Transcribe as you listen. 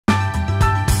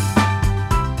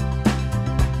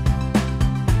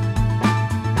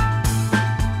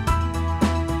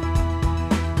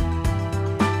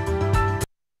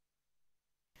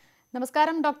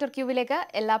നമസ്കാരം ഡോക്ടർ ക്യൂവിലേക്ക്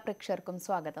എല്ലാ പ്രേക്ഷകർക്കും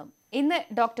സ്വാഗതം. ഇന്ന്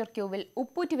ഡോക്ടർ ക്യൂവിൽ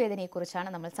ഉപ്പൂറ്റുവേദനയെക്കുറിച്ചാണ്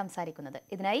നമ്മൾ സംസാരിക്കുന്നത്.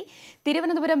 ഇതിനായി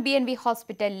തിരുവനന്തപുരം BNV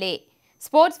ഹോസ്പിറ്റലിലെ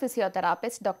sports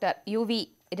physiotherapist doctor UV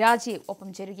Rajeev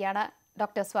ഒപ്പം ചേരുകയാണ്.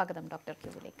 ഡോക്ടർ സ്വാഗതം ഡോക്ടർ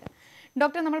ക്യൂവിലേക്ക്.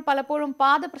 ഡോക്ടർ, നമ്മൾ പലപ്പോഴും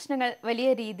പാദപ്രശ്നങ്ങൾ വലിയ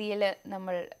രീതിയിൽ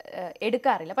നമ്മൾ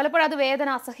എടുക്കാറില്ല. പലപ്പോഴും അത് വേദന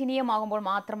അസഹനീയമാകുമ്പോൾ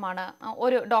മാത്രമാണ്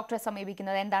ഒരു ഡോക്ടറെ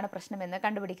സമീപിക്കുന്നത്, എന്താണ് പ്രശ്നമെന്ന്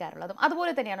കണ്ടുപിടിക്കാറുള്ളതും.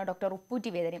 അതുപോലെ തന്നെയാണ് ഡോക്ടർ ഉപ്പൂറ്റി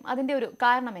വേദനയും. അതിൻ്റെ ഒരു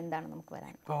കാരണം എന്താണ് നമുക്ക്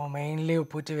വരാൻ? ഇപ്പോൾ മെയിൻലി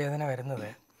ഉപ്പൂറ്റി വേദന വരുന്നത്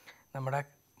നമ്മുടെ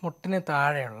മുട്ടിന്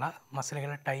താഴെയുള്ള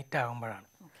മസിലുകൾ ടൈറ്റ് ആകുമ്പോഴാണ്.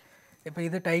 ഇപ്പോൾ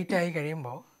ഇത് ടൈറ്റ് ആയി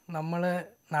കഴിയുമ്പോൾ നമ്മൾ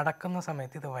നടക്കുന്ന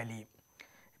സമയത്ത് ഇത് വലിയും.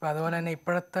 ഇപ്പോൾ അതുപോലെ തന്നെ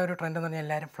ഇപ്പോഴത്തെ ഒരു ട്രെൻഡ് എന്ന് പറഞ്ഞാൽ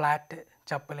എല്ലാവരും ഫ്ലാറ്റ്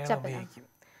ചപ്പലുകൾ ഉപയോഗിക്കും.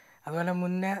 അതുപോലെ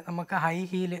മുന്നേ നമുക്ക് ഹൈ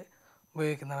ഹീല്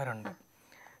ഉപയോഗിക്കുന്നവരുണ്ട്.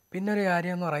 പിന്നെ ഒരു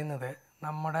കാര്യം എന്ന് പറയുന്നത്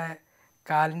നമ്മുടെ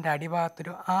കാലിൻ്റെ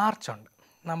അടിഭാഗത്തൊരു ആർച്ചുണ്ട്.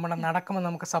 നമ്മുടെ നടക്കുമ്പോൾ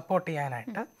നമുക്ക് സപ്പോർട്ട്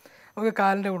ചെയ്യാനായിട്ട് നമുക്ക്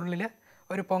കാലിൻ്റെ ഉള്ളിൽ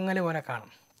ഒരു പൊങ്ങൽ പോലെ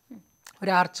കാണും,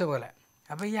 ഒരു ആർച്ച് പോലെ.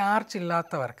 അപ്പോൾ ഈ ആർച്ച്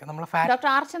ഇല്ലാത്തവർക്ക് നമ്മൾ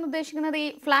ആർച്ച് എന്ന് ഉദ്ദേശിക്കുന്നത് ഈ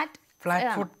ഫ്ലാറ്റ്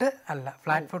ഫുട്ട് അല്ല.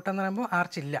 ഫ്ലാറ്റ് ഫുട്ട് എന്ന് പറയുമ്പോൾ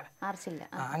ആർച്ചില്ല.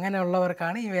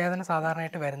 അങ്ങനെയുള്ളവർക്കാണ് ഈ വേദന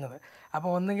സാധാരണയായിട്ട് വരുന്നത്. അപ്പോൾ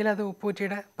ഒന്നുകിൽ അത്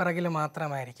ഉപ്പൂറ്റിയുടെ പിറകിൽ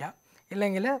മാത്രമായിരിക്കാം,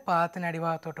 ഇല്ലെങ്കിൽ പാദത്തിന്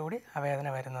അടിഭാഗത്തോട്ടു കൂടി ആ വേദന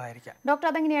വരുന്നതായിരിക്കാം. ഡോക്ടർ,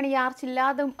 അതെങ്ങനെയാണ് ഈ ആർച്ച്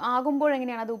ഇല്ലാതെ ആകുമ്പോൾ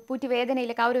എങ്ങനെയാണ് അത് ഉപ്പൂറ്റി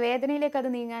വേദനയിലേക്ക്, ആ ഒരു വേദനയിലേക്ക് അത്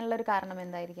നീങ്ങാനുള്ള ഒരു കാരണം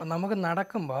എന്തായിരിക്കും? നമുക്ക്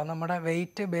നടക്കുമ്പോൾ നമ്മുടെ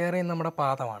വെയിറ്റ് ബെയർ ചെയ്യുന്ന നമ്മുടെ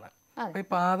പാദമാണ്. അപ്പോൾ ഈ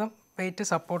പാദം വെയിറ്റ്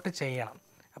സപ്പോർട്ട് ചെയ്യണം.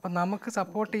 അപ്പം നമുക്ക്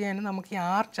സപ്പോർട്ട് ചെയ്യാൻ നമുക്ക് ഈ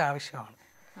ആർച്ച് ആവശ്യമാണ്.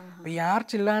 അപ്പോൾ ഈ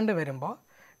ആർച്ച് ഇല്ലാണ്ട് വരുമ്പോൾ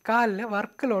കാലിൽ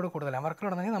വർക്ക് ലോഡ് കൂടുതലാണ്. വർക്ക്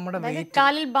ലോഡ് എന്നെങ്കിൽ നമ്മുടെ വെയിറ്റ്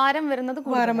കാലിൽ ഭാരം വരുന്നത്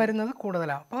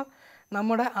കൂടുതലാണ്. അപ്പോൾ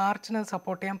നമ്മുടെ ആർച്ചിനെ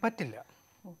സപ്പോർട്ട് ചെയ്യാൻ പറ്റില്ല.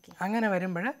 അങ്ങനെ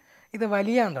വരുമ്പോൾ ഇത്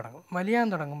വലിയാൻ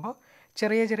തുടങ്ങുമ്പോൾ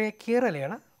ചെറിയ ചെറിയ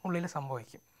കീറലുകൾ ഉള്ളിൽ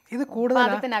സംഭവിക്കും. ഇത്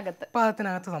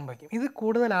പാദത്തിനകത്ത് സംഭവിക്കും. ഇത്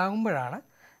കൂടുതലാകുമ്പോഴാണ്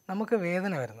നമുക്ക്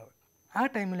വേദന വരുന്നത്. ആ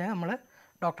ടൈമിൽ നമ്മൾ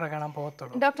ഡോക്ടറെ കാണാൻ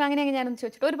പോകത്തുള്ളൂ. ഡോക്ടർ, അങ്ങനെയെങ്കിൽ ഞാനൊന്ന്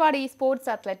ചോദിച്ചിട്ട്, ഒരുപാട് ഈ സ്പോർട്സ്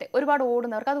അത്ലറ്റ്, ഒരുപാട്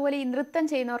ഓടുന്നവർക്ക്, അതുപോലെ ഈ നൃത്തം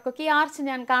ചെയ്യുന്നവർക്കൊക്കെ ഈ ആർച്ച്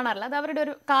ഞാൻ കാണാറില്ല. അത് അവരുടെ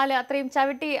ഒരു കാല് അത്രയും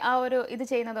ചവിട്ടി ആ ഒരു ഇത്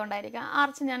ചെയ്യുന്നത് കൊണ്ടായിരിക്കും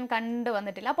ആർച്ച് ഞാൻ കണ്ടു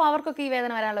വന്നിട്ടില്ല. അപ്പോൾ അവർക്കൊക്കെ ഈ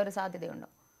വേദന വരാനുള്ള ഒരു സാധ്യതയുണ്ടോ?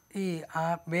 ഈ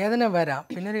വേദന വരാം.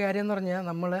 പിന്നെ ഒരു കാര്യം എന്ന് പറഞ്ഞാൽ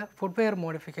നമ്മൾ ഫുട്വെയർ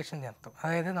മോഡിഫിക്കേഷൻ നടത്തും.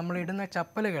 അതായത് നമ്മൾ ഇടുന്ന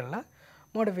ചപ്പലുകളിൽ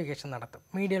മോഡിഫിക്കേഷൻ നടത്തും.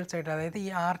 മീഡിയൽ സൈഡ്, അതായത് ഈ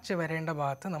ആർച്ച് വരേണ്ട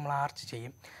ഭാഗത്ത് നമ്മൾ ആർച്ച്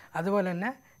ചെയ്യും. അതുപോലെ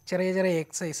തന്നെ ചെറിയ ചെറിയ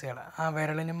എക്സസൈസുകൾ ആ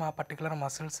വിരലിനും ആ പർട്ടിക്കുലർ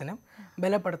മസിൽസിനും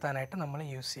ബലപ്പെടുത്താനായിട്ട് നമ്മൾ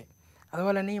യൂസ് ചെയ്യും.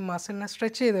 അതുപോലെ തന്നെ ഈ മസിലിനെ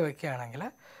സ്ട്രെച്ച് ചെയ്ത് വെക്കുകയാണെങ്കിൽ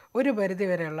ഒരു പരിധി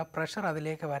വരെയുള്ള പ്രഷർ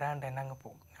അതിലേക്ക് വരാണ്ട് തന്നെ അങ്ങ്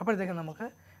പോകും. അപ്പോഴത്തേക്കും നമുക്ക്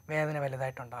വേദന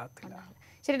വലുതായിട്ടുണ്ടാകത്തില്ല.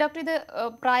 ശരി ഡോക്ടർ, ഇത്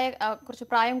കുറച്ച്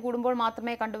പ്രായം കൂടുമ്പോൾ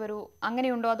മാത്രമേ കണ്ടുവരൂ,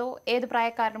 അങ്ങനെയുണ്ടോ അതോ ഏത്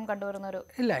പ്രായക്കാരനും കണ്ടുവരുന്ന ഒരു?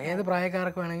 ഇല്ല, ഏത്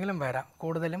പ്രായക്കാർക്ക് വേണമെങ്കിലും വരാം.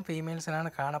 കൂടുതലും ഫീമെയിൽസിനാണ്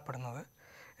കാണപ്പെടുന്നത്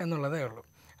എന്നുള്ളതേ ഉള്ളൂ.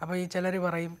 അപ്പോൾ ഈ ചിലർ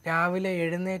പറയും രാവിലെ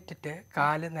എഴുന്നേറ്റിട്ട്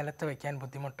കാല് നിലത്ത് വയ്ക്കാൻ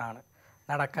ബുദ്ധിമുട്ടാണ്,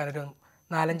 നടക്കാനൊരു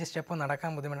 4-5 സ്റ്റെപ്പ്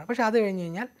നടക്കാൻ ബുദ്ധിമുട്ടാണ്. പക്ഷെ അത് കഴിഞ്ഞ്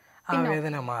കഴിഞ്ഞാൽ ആ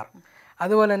വേദന മാറും.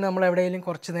 അതുപോലെ തന്നെ നമ്മൾ എവിടെയെങ്കിലും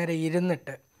കുറച്ച് നേരം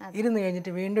ഇരുന്ന്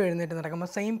കഴിഞ്ഞിട്ട് വീണ്ടും എഴുന്നേറ്റ് നടക്കുമ്പോൾ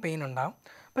സെയിം പെയിൻ ഉണ്ടാകും.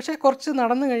 പക്ഷേ കുറച്ച്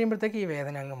നടന്നു കഴിയുമ്പോഴത്തേക്ക് ഈ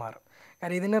വേദന അങ്ങ് മാറും.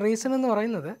 കാരണം ഇതിൻ്റെ റീസൺ എന്ന്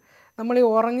പറയുന്നത് നമ്മൾ ഈ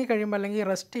ഉറങ്ങി കഴിയുമ്പോൾ അല്ലെങ്കിൽ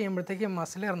റെസ്റ്റ് ചെയ്യുമ്പോഴത്തേക്ക്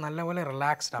മസിൽ നല്ലപോലെ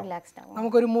റിലാക്സ്ഡ് ആവും.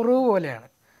 നമുക്കൊരു മുറിവ് പോലെയാണ്.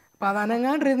 അപ്പോൾ അത്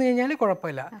അനങ്ങാണ്ടിരുന്ന് കഴിഞ്ഞാൽ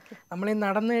കുഴപ്പമില്ല. നമ്മൾ ഈ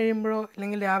നടന്നു കഴിയുമ്പോഴോ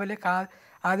അല്ലെങ്കിൽ രാവിലെ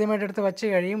ആദ്യമായിട്ട് എടുത്ത് വെച്ച്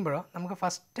കഴിയുമ്പോഴോ നമുക്ക്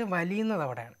ഫസ്റ്റ് വലിയുന്നത്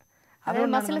അവിടെയാണ്.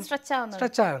 അതുകൊണ്ടാണ് സ്ട്രെച്ച്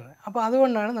ആകുന്നത്. അപ്പോൾ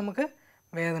അതുകൊണ്ടാണ് നമുക്ക്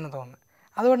വേദന തോന്നുന്നത്.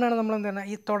 അതുകൊണ്ടാണ് നമ്മൾ എന്താണ്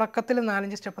ഈ തുടക്കത്തിൽ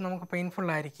 4-5 സ്റ്റെപ്പ് നമുക്ക് പെയിൻഫുൾ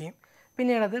ആയിരിക്കുകയും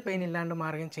പിന്നീട് അത് പെയിൻ ഇല്ലാണ്ട്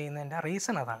മാറുകയും ചെയ്യുന്നതിൻ്റെ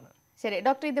റീസൺ അതാണ്. ശരി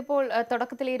ഡോക്ടർ, ഇതിപ്പോൾ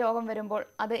തുടക്കത്തിൽ ഈ രോഗം വരുമ്പോൾ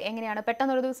അത് എങ്ങനെയാണ്?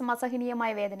 പെട്ടെന്നൊരു ദിവസം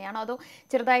അസഹനീയമായ വേദനയാണോ അതോ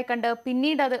ചെറുതായി കണ്ട്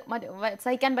പിന്നീട് അത്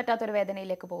സഹിക്കാൻ പറ്റാത്തൊരു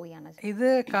വേദനയിലേക്ക് പോവുകയാണ്? ഇത്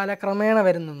കാലക്രമേണ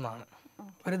വരുന്നതാണ്,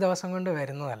 ഒരു ദിവസം കൊണ്ട്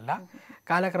വരുന്നതല്ല,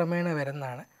 കാലക്രമേണ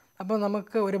വരുന്നതാണ്. അപ്പോൾ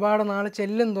നമുക്ക് ഒരുപാട് നാൾ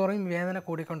ചെല്ലും തോറും വേദന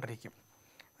കൂടിക്കൊണ്ടിരിക്കും.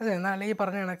 അതെ, എന്നാൽ ഈ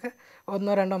പറഞ്ഞ കണക്ക്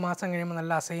 1-2 മാസം കഴിയുമ്പോൾ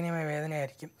നല്ല അസഹനീയമായ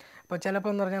വേദനയായിരിക്കും. അപ്പോൾ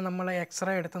ചിലപ്പോൾ എന്ന് പറഞ്ഞാൽ നമ്മൾ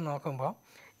എക്സ്റേ എടുത്ത് നോക്കുമ്പോൾ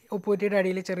ഉപ്പൂറ്റിയുടെ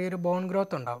അടിയിൽ ചെറിയൊരു ബോൺ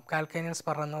ഗ്രോത്ത് ഉണ്ടാവും. കാൽക്കേനിയൽ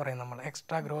സ്പർ എന്ന് പറയും, നമ്മൾ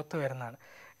എക്സ്ട്രാ ഗ്രോത്ത് വരുന്നതാണ്.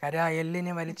 കാര്യം ആ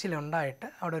എല്ലിന് വലിച്ചിലുണ്ടായിട്ട്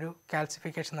അവിടെ ഒരു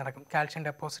കാൽസിഫിക്കേഷൻ നടക്കും, കാൽഷ്യം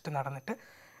ഡെപ്പോസിറ്റ് നടന്നിട്ട്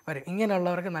വരും.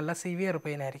 ഇങ്ങനെയുള്ളവർക്ക് നല്ല സിവിയർ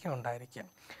പെയിൻ ആയിരിക്കും ഉണ്ടായിരിക്കുക.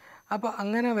 അപ്പോൾ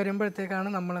അങ്ങനെ വരുമ്പോഴത്തേക്കാണ്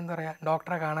നമ്മൾ എന്താ പറയുക,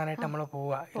 ഡോക്ടറെ കാണാനായിട്ട് നമ്മൾ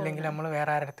പോവുക, ഇല്ലെങ്കിൽ നമ്മൾ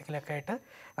വേറെ ആരുടെയെങ്കിലൊക്കെ ആയിട്ട്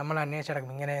നമ്മൾ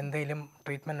അന്വേഷിച്ചെടുക്കും ഇങ്ങനെ എന്തെങ്കിലും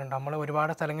ട്രീറ്റ്മെൻറ്റ് ഉണ്ടോ. നമ്മൾ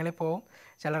ഒരുപാട് സ്ഥലങ്ങളിൽ പോകും,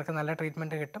 ചിലർക്ക് നല്ല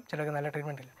ട്രീറ്റ്മെൻറ്റ് കിട്ടും, ചിലർക്ക് നല്ല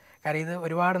ട്രീറ്റ്മെൻറ്റ് ഇല്ല. കാര്യം ഇത്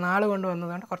ഒരുപാട് നാൾ കൊണ്ട്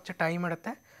വന്നതുകൊണ്ട് കുറച്ച് ടൈം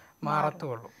എടുത്ത്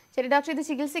മാറത്തുള്ളൂ. ശരി ഡോക്ടർ, ഇത്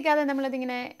ചികിത്സിക്കാതെ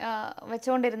നമ്മളിതിങ്ങനെ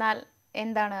വെച്ചുകൊണ്ടിരുന്നാൽ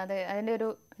എന്താണ് അത്, അതിൻ്റെ ഒരു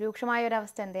രൂക്ഷമായ ഒരു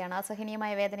അവസ്ഥ എന്താണ്?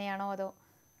 അസഹനീയമായ വേദനയാണോ അതോ?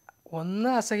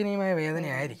 ഒന്ന് അസഹനീയമായ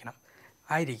വേദനയായിരിക്കും.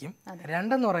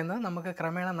 രണ്ടെന്ന് പറയുന്നത് നമുക്ക്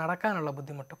ക്രമേണ നടക്കാനുള്ള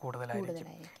ബുദ്ധിമുട്ട് കൂടുതലായിരിക്കും.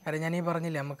 കാര്യം ഞാൻ ഈ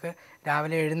പറഞ്ഞില്ലേ, നമുക്ക്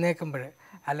രാവിലെ എഴുന്നേൽക്കുമ്പോൾ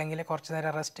അല്ലെങ്കിൽ കുറച്ച്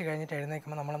നേരം റെസ്റ്റ് കഴിഞ്ഞിട്ട്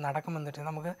എഴുന്നേൽക്കുമ്പോൾ നമ്മൾ നടക്കുമ്പോൾ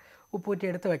നമുക്ക് ഉപ്പൂറ്റി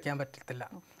എടുത്ത് വയ്ക്കാൻ പറ്റത്തില്ല.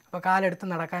 അപ്പോൾ കാലെടുത്ത്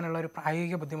നടക്കാനുള്ള ഒരു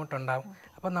പ്രായോഗിക ബുദ്ധിമുട്ടുണ്ടാകും.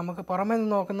 അപ്പോൾ നമുക്ക് പുറമേ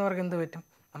നിന്ന് നോക്കുന്നവർക്ക് എന്ത് പറ്റും,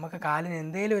 നമുക്ക് കാലിന്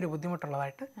എന്തെങ്കിലും ഒരു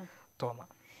ബുദ്ധിമുട്ടുള്ളതായിട്ട് തോന്നാം.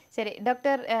 ശരി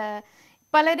ഡോക്ടർ,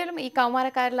 പലരിലും ഈ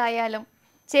കൗമാരക്കാരിലായാലും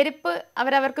ചെരുപ്പ്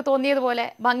അവരവർക്ക് തോന്നിയതുപോലെ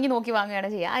ഭംഗി നോക്കി വാങ്ങുകയാണ്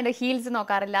ചെയ്യുക. അതിന്റെ ഹീൽസ്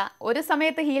നോക്കാറില്ല. ഒരു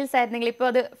സമയത്ത് ഹീൽസ് ആയിരുന്നെങ്കിൽ ഇപ്പോൾ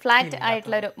അത് ഫ്ലാറ്റ്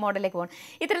ആയിട്ടുള്ള ഒരു മോഡലിലേക്ക് പോകണം.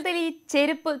 ഇത്തരത്തിൽ ഈ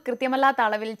ചെരുപ്പ് കൃത്യമല്ലാത്ത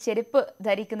അളവിൽ ചെരുപ്പ്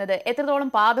ധരിക്കുന്നത്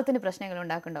എത്രത്തോളം പാദത്തിന് പ്രശ്നങ്ങൾ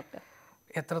ഉണ്ടാക്കും ഡോക്ടർ?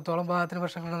 എത്രത്തോളം പാദത്തിന്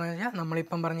പ്രശ്നങ്ങളെന്ന് വെച്ചാൽ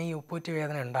നമ്മളിപ്പം പറഞ്ഞ ഈ ഉപ്പൂറ്റി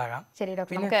വേദന ഉണ്ടാകാം. ശരി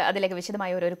ഡോക്ടർ, നമുക്ക് അതിലേക്ക്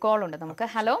വിശദമായ ഒരു കോൾ ഉണ്ട്. നമുക്ക്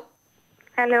ഹലോ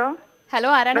ഹലോ ഹലോ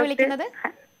ആരാണ് വിളിക്കുന്നത്?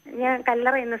 ഞാൻ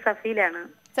കല്ലറ സഫീലാണ്.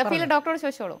 സഫീല ഡോക്ടറോട്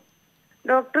ചോദിച്ചോളൂ.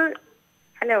 Doctor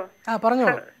hello.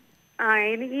 പറഞ്ഞോളൂ.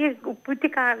 എനിക്ക് ഈ ഉപ്പൂറ്റി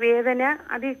വേദന,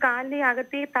 അത് ഈ കാലിന്റെ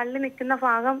അകത്ത് തള്ളി നിൽക്കുന്ന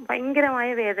ഭാഗം ഭയങ്കരമായ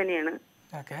വേദനയാണ്.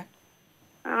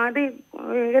 അത്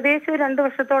ഏകദേശം 2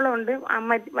 വർഷത്തോളം ഉണ്ട്.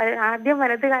 ആദ്യം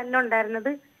വലത്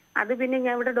കാലിലുണ്ടായിരുന്നത്, അത് പിന്നെ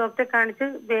ഞാൻ ഇവിടെ ഡോക്ടറെ കാണിച്ച്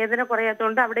വേദന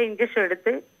കുറയാത്തതുകൊണ്ട് അവിടെ ഇഞ്ചക്ഷൻ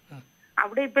എടുത്ത്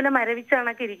അവിടെ ഇപ്പൊ മരവിച്ച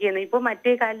കണക്ക് ഇരിക്കുന്നു. ഇപ്പൊ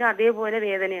മറ്റേ കാലിലും അതേപോലെ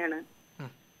വേദനയാണ്.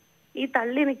 ഈ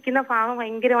തള്ളി നിൽക്കുന്ന ഭാഗം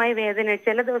ഭയങ്കരമായ വേദന.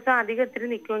 ചില ദിവസം അധികം ഇത്തിരി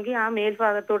നിൽക്കുമെങ്കിൽ ആ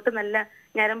മേൽഭാഗത്തോട്ട് നല്ല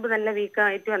ഞരമ്പ് നല്ല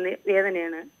വീക്കായിട്ട് വന്ന്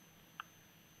വേദനയാണ്.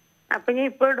 അപ്പൊ ഞാൻ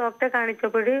ഇപ്പോൾ ഡോക്ടറെ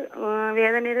കാണിച്ചപ്പോൾ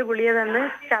വേദനയുടെ ഗുളിക തന്ന്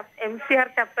MCR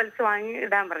ചപ്പൽസ് വാങ്ങി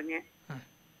ഇടാൻ പറഞ്ഞു.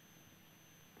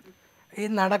 ഈ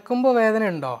നടക്കുമ്പോ വേദന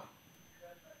ഉണ്ടോ?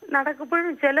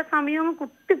 നടക്കുമ്പോഴും ചില സമയം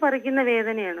കുത്തിപ്പറിക്കുന്ന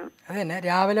വേദനയാണ്. അതന്നെ,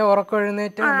 രാവിലെ ഉറക്കം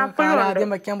എഴുന്നേറ്റ് ആദ്യം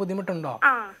വെക്കാൻ ബുദ്ധിമുട്ടുണ്ടോ?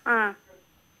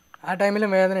 ആ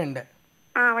ടൈമിലും വേദന ഉണ്ട്.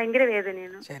 ഭയങ്കര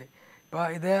വേദനയാണ്. ശരി. ഇപ്പോൾ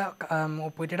ഇത്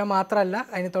ഉപ്പൂറ്റിയുടെ മാത്രമല്ല,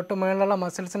 അതിന് തൊട്ട് മുകളിലുള്ള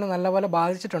മസിൽസിനെ നല്ലപോലെ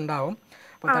ബാധിച്ചിട്ടുണ്ടാവും.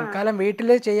 അപ്പോൾ തൽക്കാലം വീട്ടിൽ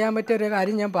ചെയ്യാൻ പറ്റിയ ഒരു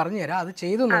കാര്യം ഞാൻ പറഞ്ഞുതരാം. അത്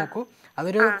ചെയ്തു നോക്കൂ.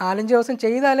 അതൊരു 4-5 ദിവസം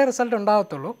ചെയ്താലേ റിസൾട്ട്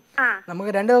ഉണ്ടാകത്തുള്ളൂ.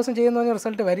 നമുക്ക് 2 ദിവസം ചെയ്യുന്ന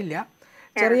റിസൾട്ട് വരില്ല.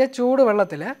 ചെറിയ ചൂട്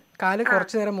വെള്ളത്തിൽ കാല്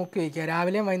കുറച്ചു നേരം മുക്കി വയ്ക്കുക.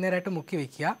 രാവിലെയും വൈകുന്നേരമായിട്ട് മുക്കി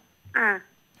വയ്ക്കുക.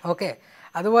 ഓക്കെ.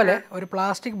 അതുപോലെ ഒരു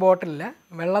പ്ലാസ്റ്റിക് ബോട്ടിലിൽ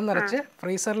വെള്ളം നിറച്ച്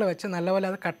ഫ്രീസറിൽ വെച്ച് നല്ലപോലെ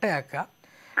അത് കട്ടയാക്കുക.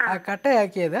 ആ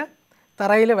കട്ടയാക്കിയത്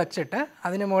തറയിൽ വെച്ചിട്ട്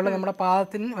അതിന് മുകളിൽ നമ്മുടെ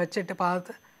പാദത്തിന് വെച്ചിട്ട്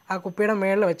ആ കുപ്പിയുടെ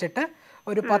മുകളിൽ വെച്ചിട്ട്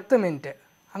ഒരു 10 മിനിറ്റ്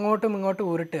അങ്ങോട്ടും ഇങ്ങോട്ടും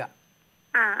ഉരുട്ടുക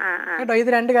കേട്ടോ. ഇത്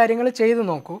 2 കാര്യങ്ങൾ ചെയ്തു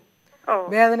നോക്കൂ.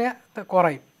 വേദന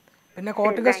കുറയും. പിന്നെ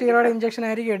കോർട്ടിക്കോസ്റ്റീറോയിഡ് ഇഞ്ചക്ഷൻ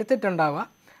ആയിരിക്കും എടുത്തിട്ടുണ്ടാവുക.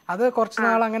 അത് കുറച്ച്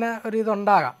നാൾ അങ്ങനെ ഒരു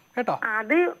ഇതുണ്ടാകാം കേട്ടോ.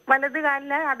 അത് വലത്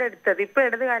കാലില അതെടുത്തത്, ഇപ്പൊ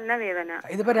ഇടത് കാലില വേദന.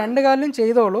 ഇതിപ്പോ 2 കാലിലും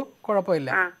ചെയ്തോളൂ,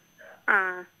 കുഴപ്പമില്ല.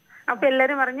 അപ്പൊ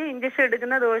എല്ലാരും പറഞ്ഞു ഇഞ്ചക്ഷൻ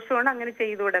എടുക്കുന്ന ദോഷമാണ്, അങ്ങനെ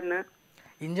ചെയ്തുവിടുന്നു.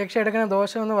 ഇഞ്ചക്ഷൻ എടുക്കുന്ന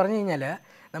ദോഷം എന്ന് പറഞ്ഞു കഴിഞ്ഞാൽ,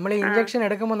 നമ്മൾ ഈ ഇഞ്ചക്ഷൻ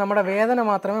എടുക്കുമ്പോൾ നമ്മുടെ വേദന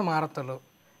മാത്രമേ മാറത്തുള്ളൂ.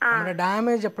 നമ്മുടെ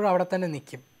ഡാമേജ് എപ്പോഴും അവിടെ തന്നെ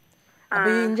നിൽക്കും. അപ്പോൾ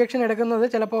ഈ ഇഞ്ചക്ഷൻ എടുക്കുന്നത്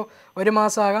ചിലപ്പോൾ 1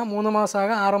 മാസമാകാം, 3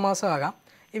 മാസമാകാം, 6 മാസമാകാം.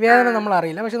 ഈ വേദന നമ്മൾ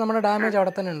അറിയില്ല, പക്ഷെ നമ്മുടെ ഡാമേജ്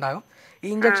അവിടെ തന്നെ ഉണ്ടാകും. ഈ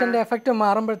ഇഞ്ചക്ഷൻ്റെ എഫക്റ്റ്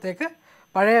മാറുമ്പോഴത്തേക്ക്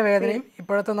പഴയ വേദനയും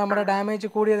ഇപ്പോഴത്തെ നമ്മുടെ ഡാമേജ്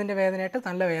കൂടിയതിൻ്റെ വേദനയായിട്ട്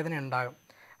നല്ല വേദന ഉണ്ടാകും.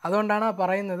 അതുകൊണ്ടാണ്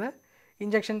പറയുന്നത്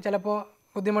ഇഞ്ചക്ഷൻ ചിലപ്പോൾ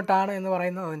ബുദ്ധിമുട്ടാണ് എന്ന്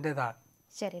പറയുന്നത് അതിൻ്റെതാണ്.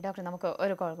 ശരി ഡോക്ടർ, നമുക്ക്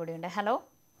ഒരു കോൾ കൂടിയുണ്ട്. ഹലോ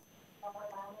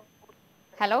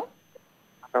ഹലോ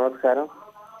നമസ്കാരം.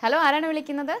 ഹലോ ആരാണ്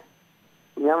വിളിക്കുന്നത്?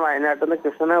 ഞാൻ വയനാട്ടിൽ നിന്ന്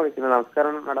കൃഷ്ണനെ വിളിക്കുന്നത്.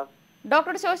 നമസ്കാരം മാഡം.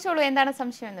 ഡോക്ടറോട് ചോദിച്ചോളൂ എന്താണ്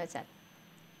സംശയം എന്ന് വെച്ചാൽ.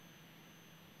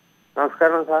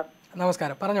 നമസ്കാരം സാർ.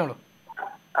 നമസ്കാരം, പറഞ്ഞോളൂ.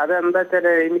 അതെന്താ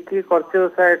വെച്ചാല് എനിക്ക് കുറച്ച്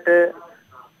ദിവസമായിട്ട്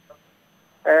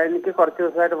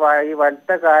ഈ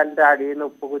വലത്തെ കാലിന്റെ അടിയിൽ നിന്ന്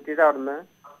ഉപ്പുകുറ്റിയുടെ അവിടുന്ന്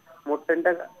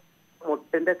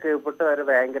മുട്ടിന്റെ കീഴ്പൊട്ട് വരെ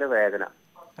ഭയങ്കര വേദന,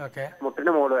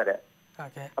 മുട്ടിന്റെ മോള് വരെ.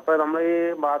 അപ്പൊ നമ്മൾ ഈ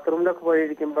ബാത്റൂമിലൊക്കെ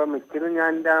പോയിരിക്കുമ്പോ മിക്കതും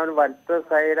ഞാൻ വലത്തെ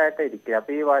സൈഡായിട്ട് ഇരിക്കുക.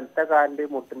 അപ്പൊ ഈ വലത്തെ കാലിന്റെ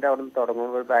മുട്ടിന്റെ അവിടെ നിന്ന്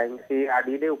തുടങ്ങുമ്പോൾ ഭയങ്കര ഈ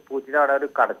അടിയിലെ ഉപ്പൂറ്റിയുടെ അവിടെ ഒരു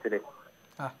കടച്ചില്.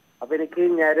 അപ്പൊ എനിക്ക്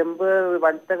ഞരമ്പ്,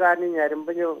 വലത്തെ കാലിന്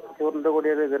ഞരമ്പ് ചൂറിന്റെ കൂടി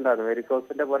ഒരു ഇതുണ്ടായിരുന്നു,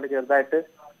 വെരിക്കോസിന്റെ പോലെ ചെറുതായിട്ട്.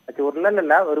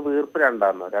 ചൂറിലല്ല, ഒരു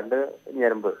വീർപ്പിലുണ്ടായിരുന്നു 2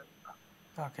 ഞരമ്പ്.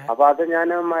 അപ്പൊ അത് ഞാൻ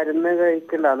മരുന്ന്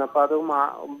കഴിക്കണ്ടായിരുന്നു. അപ്പൊ അത്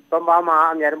ഇപ്പം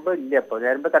ഞരമ്പ് ഇല്ല, ഇപ്പൊ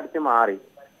ഞരമ്പ് തടിച്ച് മാറി.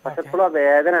 പക്ഷെ ഇപ്പോഴും ആ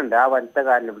വേദന ഉണ്ട് ആ വലത്തെ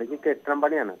കാലിന്. എനിക്ക് കെട്ടിടം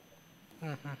പണിയാണ്.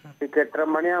 ഈ കെട്ടിടം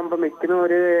പണിയാകുമ്പോ മിക്കനും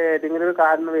ഏതെങ്കിലും ഒരു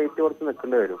കാലിന് വെയിറ്റ് കൊടുത്ത്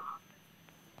നിൽക്കേണ്ടി വരും.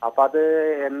 അപ്പൊ അത്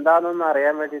എന്താണെന്നൊന്ന്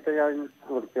അറിയാൻ വേണ്ടിട്ട് ഞാൻ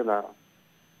വിളിക്കുന്നതാണ്.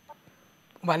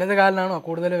 വലത് കാലിനാണോ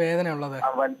കൂടുതൽ വേദന ഉള്ളത്?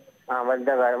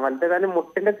 വലത്തെ കാലിന്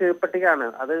മുട്ടിന്റെ കീഴ്പട്ടിക്കാണ്.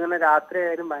 അത് ഇങ്ങനെ രാത്രി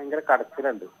ആയാലും ഭയങ്കര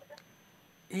കടച്ചിലുണ്ട്.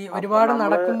 ഈ ഒരുപാട്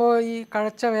നടക്കുമ്പോ ഈ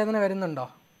കഴച്ച വേദന വരുന്നുണ്ടോ?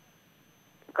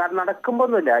 നടക്കുമ്പോ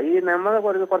ഒന്നുമില്ല. ഈ നമ്മൾ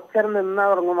കുറച്ചു നേരം നിന്നാ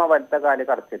ഉറങ്ങുമ്പോ വലത്തെ കാല്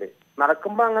കടച്ചില്.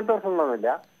 നടക്കുമ്പോ അങ്ങനത്തെ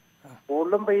പ്രശ്നങ്ങളൊന്നുമില്ല.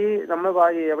 കൂടുതലും ഈ നമ്മൾ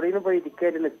എവിടെയെങ്കിലും പോയി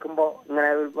ഇരിക്കല് നിൽക്കുമ്പോ ഇങ്ങനെ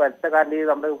വലത്തെ കാലിൽ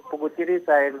നമ്മുടെ ഉപ്പുകുറ്റിയുടെ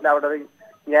സൈഡിൽ അവിടെ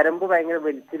ഞരമ്പ് ഭയങ്കര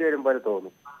വലിച്ചിൽ വരുമ്പോൾ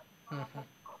തോന്നും.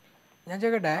 ഞാൻ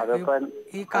ചോദിക്കട്ടെ,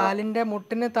 ഈ കാലിന്റെ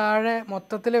മുട്ടിന് താഴെ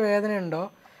മൊത്തത്തില് വേദന ഉണ്ടോ,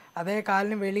 അതേ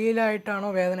കാലിന് വെളിയിലായിട്ടാണോ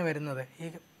വേദന വരുന്നത്?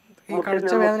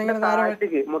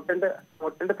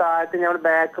 മുട്ടിന്റെ താഴത്ത് ഞാൻ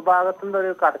ബാക്ക് ഭാഗത്തുനിന്ന്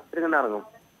ഒരു കടച്ചിലിങ്ങനെ ഇറങ്ങും.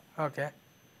 ഓക്കെ.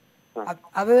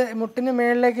 അത് മുട്ടിന്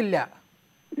മേളിലേക്കില്ല?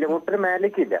 ഇല്ല, മുട്ടിന്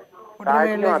മേലേക്കില്ല,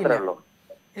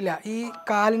 ഇല്ല. ഈ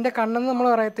കാലിന്റെ കണ്ണെന്ന് നമ്മൾ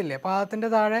പറയത്തില്ലേ, പാദത്തിന്റെ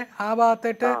താഴെ ആ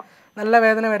ഭാഗത്തായിട്ട് നല്ല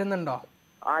വേദന വരുന്നുണ്ടോ?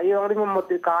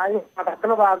 കാല്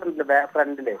നടക്കുന്ന ഭാഗത്തില്ലേ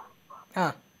ഫ്രണ്ടില്,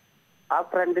 ആ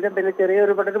ഫ്രണ്ടില് പിന്നെ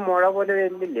ചെറിയൊരു മുഴ പോലെ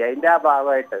വരുന്നില്ലേ അതിന്റെ ആ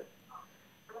ഭാഗമായിട്ട്.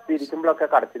 തിരിക്കുമ്പോഴൊക്കെ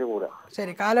കടച്ചിൽ കൂടുക.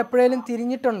 ശരി, കാലെപ്പോഴേലും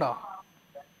തിരിഞ്ഞിട്ടുണ്ടോ?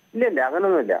 ഇല്ല,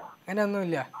 അങ്ങനൊന്നുമില്ല.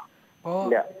 അങ്ങനെയൊന്നുമില്ല. അപ്പോൾ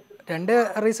 2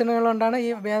 റീസണുകൾ കൊണ്ടാണ് ഈ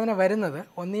വേദന വരുന്നത്.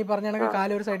 ഒന്ന് ഈ പറഞ്ഞ കണക്ക്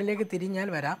കാല് ഒരു സൈഡിലേക്ക് തിരിഞ്ഞാൽ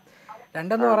വരാം.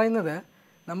 2 പറയുന്നത്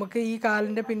നമുക്ക് ഈ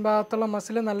കാലിൻ്റെ പിൻഭാഗത്തുള്ള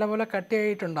മസിൽ നല്ലപോലെ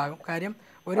കട്ടിയായിട്ടുണ്ടാകും. കാര്യം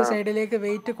ഒരു സൈഡിലേക്ക്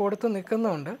വെയിറ്റ് കൊടുത്ത്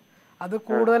നിൽക്കുന്നതുകൊണ്ട് അത്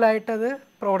കൂടുതലായിട്ടത്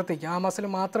പ്രവർത്തിക്കും. ആ മസിൽ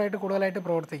മാത്രമായിട്ട് കൂടുതലായിട്ട്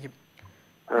പ്രവർത്തിക്കും.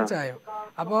 മനസ്സിലായോ?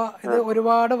 അപ്പോൾ ഇത്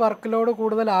ഒരുപാട് വർക്ക് ലോഡ്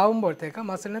കൂടുതലാവുമ്പോഴത്തേക്ക്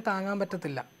മസിലിന് താങ്ങാൻ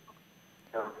പറ്റത്തില്ല.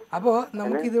 അപ്പോൾ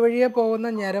നമുക്ക് ഇതുവഴിയെ പോകുന്ന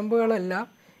ഞരമ്പുകളെല്ലാം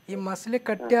ഈ മസിൽ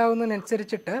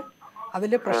കട്ടിയാവുന്നതിനനുസരിച്ചിട്ട്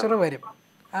അതിൽ പ്രഷർ വരും,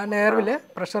 ആ നെർവിൽ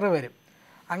പ്രഷർ വരും.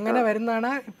 അങ്ങനെ വരുന്നതാണ്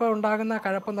ഇപ്പോൾ ഉണ്ടാകുന്ന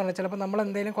കഴപ്പെന്ന് പറഞ്ഞാൽ. ചിലപ്പോൾ നമ്മൾ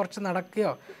എന്തെങ്കിലും കുറച്ച്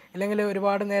നടക്കുകയോ ഇല്ലെങ്കിൽ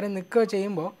ഒരുപാട് നേരം നിൽക്കുകയോ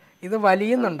ചെയ്യുമ്പോൾ ഇത്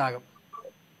വലിയുന്നുണ്ടാകും.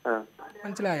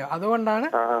 മനസ്സിലായോ? അതുകൊണ്ടാണ്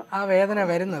ആ വേദന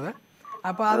വരുന്നത്.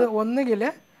 അപ്പോൾ അത് ഒന്നുകിൽ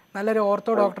നല്ലൊരു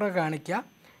ഓർത്തോ ഡോക്ടറെ കാണിക്കുക,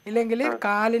 ഇല്ലെങ്കിൽ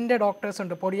കാലിൻ്റെ ഡോക്ടേഴ്സ്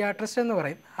ഉണ്ട്, പൊഡിയാട്രിസ്റ്റ് എന്ന്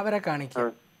പറയും, അവരെ കാണിക്കുക.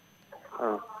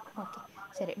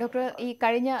 ശരി ഡോക്ടർ, ഈ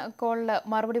കഴിഞ്ഞ കോളിൽ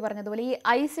മറുപടി പറഞ്ഞതുപോലെ ഈ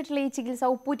ഐസിട്ടുള്ള ഈ ചികിത്സ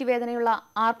ഉപ്പൂറ്റി വേദനയുള്ള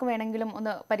ആർക്കും വേണമെങ്കിലും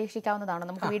ഒന്ന് പരീക്ഷിക്കാവുന്നതാണോ?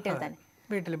 നമുക്ക് വീട്ടിൽ തന്നെ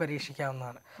വീട്ടിൽ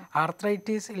പരീക്ഷിക്കാവുന്നതാണ്.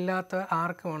 ആർത്രൈറ്റീസ് ഇല്ലാത്ത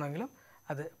ആർക്ക് വേണമെങ്കിലും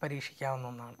അത് പരീക്ഷിക്കാവുന്ന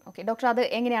ഒന്നാണ്. ഓക്കെ ഡോക്ടർ, അത്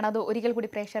എങ്ങനെയാണ്? അത് ഒരിക്കൽ കൂടി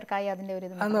പ്രേക്ഷകർക്കായി അതിൻ്റെ ഒരു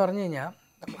എന്ന് പറഞ്ഞു കഴിഞ്ഞാൽ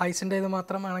ഐസിൻ്റെ ഇത്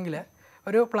മാത്രമാണെങ്കിൽ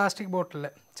ഒരു പ്ലാസ്റ്റിക് ബോട്ടിൽ,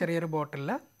 ചെറിയൊരു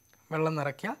ബോട്ടിലിൽ വെള്ളം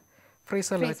നിറയ്ക്കുക,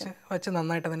 ഫ്രീസറിൽ വെച്ച്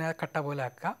നന്നായിട്ട് അതിനെ കട്ട പോലെ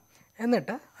ആക്കുക.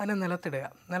 എന്നിട്ട് അതിനെ നിലത്തിടുക.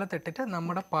 നിലത്തിട്ടിട്ട്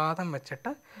നമ്മുടെ പാദം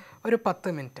വെച്ചിട്ട് ഒരു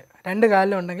 10 മിനിറ്റ് 2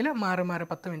 കാലിലുണ്ടെങ്കിൽ മാറി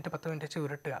 10 മിനിറ്റ് വെച്ച്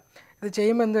ഉരുട്ടുക. ഇത്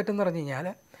ചെയ്യുമ്പോൾ എന്ത് പറ്റുമെന്ന് പറഞ്ഞു കഴിഞ്ഞാൽ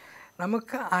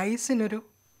നമുക്ക് ഐസിനൊരു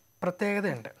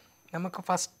പ്രത്യേകതയുണ്ട്. നമുക്ക്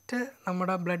ഫസ്റ്റ്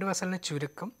നമ്മുടെ ബ്ലഡ് വെസലിനെ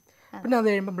ചുരുക്കും, പിന്നെ അത്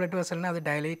കഴിയുമ്പോൾ ബ്ലഡ് വെസലിനെ അത്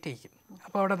ഡയലേറ്റ് ചെയ്യും.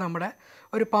 അപ്പോൾ അവിടെ നമ്മുടെ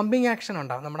ഒരു പമ്പിങ് ആക്ഷൻ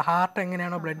ഉണ്ടാകും. നമ്മുടെ ഹാർട്ട്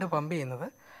എങ്ങനെയാണോ ബ്ലഡ് പമ്പ് ചെയ്യുന്നത്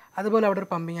അതുപോലെ അവിടെ ഒരു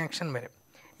പമ്പിങ് ആക്ഷൻ വരും.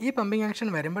 ഈ പമ്പിങ് ആക്ഷൻ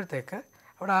വരുമ്പോഴത്തേക്ക്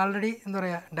അവിടെ ആൾറെഡി എന്താ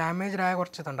പറയുക ഡാമേജ്ഡ് ആയ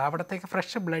കുറച്ച് ഇതുണ്ട്, അവിടത്തേക്ക്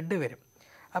ഫ്രഷ് ബ്ലഡ് വരും.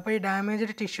 അപ്പോൾ ഈ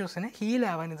ഡാമേജ്ഡ് ടിഷ്യൂസിന് ഹീൽ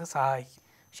ആവാൻ ഇത് സഹായിക്കും.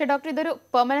 പക്ഷേ ഡോക്ടർ, ഇതൊരു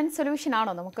പെർമനന്റ് സൊല്യൂഷൻ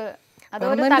ആണോ? നമുക്ക് അത്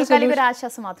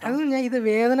ഞാൻ ഇത്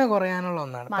വേദന കുറയാനുള്ള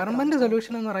ഒന്നാണ്. പെർമനന്റ്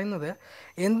സൊല്യൂഷൻ എന്ന് പറയുന്നത്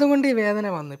എന്തുകൊണ്ട് ഈ വേദന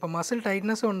വന്നു, ഇപ്പോൾ മസിൽ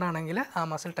ടൈറ്റ്നസ് കൊണ്ടാണെങ്കിൽ ആ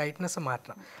മസിൽ ടൈറ്റ്നസ്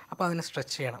മാറ്റണം, അപ്പോൾ അതിന്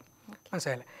സ്ട്രെച്ച് ചെയ്യണം.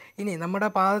 മനസ്സിലായില്ലേ? ഇനി നമ്മുടെ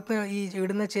പാദത്ത് ഈ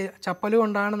ഇടുന്ന ചപ്പൽ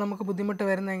കൊണ്ടാണ് നമുക്ക് ബുദ്ധിമുട്ട്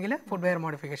വരുന്നതെങ്കിൽ ഫുഡ് വെയർ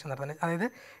മോഡിഫിക്കേഷൻ നടത്തുന്നത്, അതായത്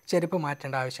ചെരുപ്പ്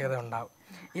മാറ്റേണ്ട ആവശ്യകത ഉണ്ടാവും.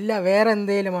 ഇല്ല വേറെ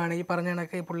എന്തെങ്കിലുമാണ് ഈ പറഞ്ഞ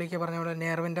കണക്ക് ഈ പുള്ളിക്ക് പറഞ്ഞ പോലെ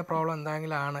നെർവിൻ്റെ പ്രോബ്ലം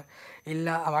എന്തെങ്കിലും ആണ്,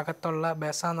 ഇല്ല അകത്തുള്ള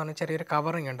ബെസ എന്ന് പറഞ്ഞാൽ ചെറിയൊരു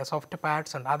കവറിങ് ഉണ്ട്, സോഫ്റ്റ്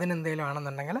പാഡ്സ് ഉണ്ട്, അതിനെന്തെങ്കിലും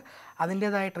ആണെന്നുണ്ടെങ്കിൽ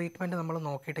അതിൻ്റേതായ ട്രീറ്റ്മെൻറ്റ് നമ്മൾ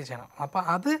നോക്കിയിട്ട് ചെയ്യണം. അപ്പോൾ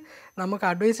അത് നമുക്ക്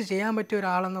അഡ്വൈസ് ചെയ്യാൻ പറ്റിയ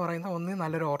ഒരാളെന്ന് പറയുന്നത് ഒന്ന്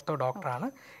നല്ലൊരു ഓർത്തോ ഡോക്ടറാണ്,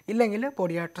 ഇല്ലെങ്കിൽ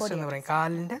പൊഡിയാട്രിസ്റ്റ് എന്ന് പറയും,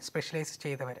 കാലിൻ്റെ സ്പെഷ്യലൈസ്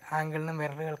ചെയ്തവർ, ആംഗിളിനും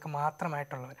വിരലുകൾക്ക്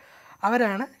മാത്രമായിട്ടുള്ളവർ,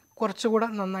 അവരാണ് കുറച്ചുകൂടെ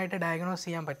നന്നായിട്ട് ഡയഗ്നോസ്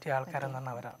ചെയ്യാൻ പറ്റിയ ആൾക്കാരെന്ന്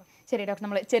പറഞ്ഞാൽ അവരാണ്. ശരി ഡോക്ടർ,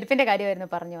 നമ്മൾ ചെരുപ്പിൻ്റെ കാര്യമായിരുന്നു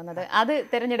പറഞ്ഞു വന്നത്, അത്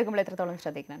തിരഞ്ഞെടുക്കുമ്പോൾ എത്രത്തോളം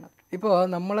ശ്രദ്ധിക്കണം ഡോക്ടർ? ഇപ്പോൾ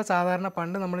നമ്മൾ സാധാരണ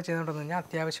പണ്ട് നമ്മൾ ചെയ്തുകൊണ്ടിരുന്നത് കഴിഞ്ഞാൽ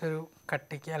അത്യാവശ്യം ഒരു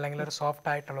കട്ടിക്ക് അല്ലെങ്കിൽ ഒരു സോഫ്റ്റ്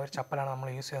ആയിട്ടുള്ള ഒരു ചപ്പലാണ് നമ്മൾ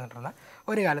യൂസ് ചെയ്തുകൊണ്ടിരുന്നത്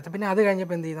ഒരു കാലത്ത്. പിന്നെ അത്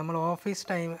കഴിഞ്ഞപ്പോൾ എന്ത് ചെയ്യും, നമ്മൾ ഓഫീസ്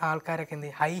ടൈം ആൾക്കാരൊക്കെ എന്ത്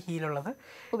ചെയ്യും, ഹൈ ഹീലുള്ളത്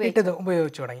ഇട്ടത്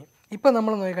ഉപയോഗിച്ച് തുടങ്ങി. ഇപ്പോൾ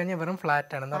നമ്മൾ നോക്കിക്കഴിഞ്ഞാൽ വെറും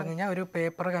ഫ്ലാറ്റാണ് എന്ന് പറഞ്ഞു കഴിഞ്ഞാൽ ഒരു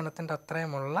പേപ്പർ കനത്തിൻ്റെ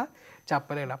അത്രയുമുള്ള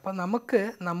ചപ്പലുകൾ. അപ്പോൾ നമുക്ക്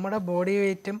നമ്മുടെ ബോഡി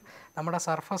വെയ്റ്റും നമ്മുടെ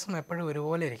സർഫസും എപ്പോഴും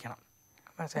ഒരുപോലെ ഇരിക്കണം.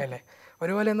 മനസ്സിലായില്ലേ?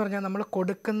 ഒരുപോലെ എന്ന് പറഞ്ഞാൽ നമ്മൾ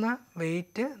കൊടുക്കുന്ന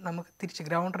വെയിറ്റ് നമുക്ക് തിരിച്ച്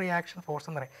ഗ്രൗണ്ട് റിയാക്ഷൻ ഫോഴ്സ്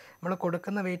എന്ന് പറയും, നമ്മൾ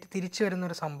കൊടുക്കുന്ന വെയിറ്റ് തിരിച്ചു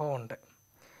വരുന്നൊരു സംഭവമുണ്ട്.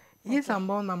 ഈ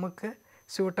സംഭവം നമുക്ക്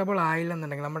സ്യൂട്ടബിൾ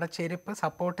ആയില്ലെന്നുണ്ടെങ്കിൽ, നമ്മുടെ ചെരുപ്പ്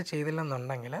സപ്പോർട്ട്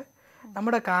ചെയ്തില്ലെന്നുണ്ടെങ്കിൽ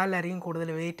നമ്മുടെ കാലിലായിരിക്കും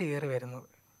കൂടുതൽ വെയിറ്റ് കയറി വരുന്നത്.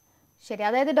 ശരി,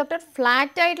 അതായത് ഡോക്ടർ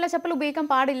ഫ്ലാറ്റ് ആയിട്ടുള്ള ചപ്പൽ ഉപയോഗിക്കാൻ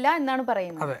പാടില്ല എന്നാണ്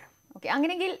പറയുന്നത്. അതെ. ഓക്കെ,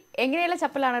 അങ്ങനെയെങ്കിൽ എങ്ങനെയുള്ള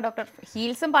ചപ്പലാണ് ഡോക്ടർ?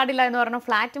 ഹീൽസും പാടില്ല എന്ന് പറഞ്ഞു,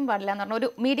 ഫ്ലാറ്റും പാടില്ല എന്ന് പറഞ്ഞു, ഒരു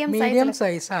മീഡിയം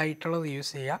സൈസ് ആയിട്ടുള്ളത്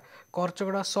യൂസ് ചെയ്യുക.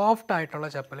 കുറച്ചുകൂടെ സോഫ്റ്റ് ആയിട്ടുള്ള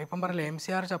ചപ്പൽ, ഇപ്പം പറയില്ല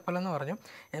MCR ചപ്പൽ എന്ന് പറഞ്ഞു.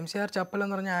 MCR ചപ്പൽ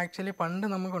എന്ന് പറഞ്ഞാൽ ആക്ച്വലി പണ്ട്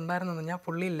നമുക്ക് ഉണ്ടായിരുന്നത് പറഞ്ഞാൽ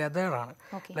ഫുള്ളി ലെതറാണ്.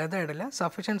 ലെതറിൽ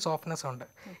സഫിഷ്യൻറ്റ് സോഫ്റ്റ്നെസ് ഉണ്ട്.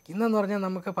 ഇന്നെന്ന് പറഞ്ഞാൽ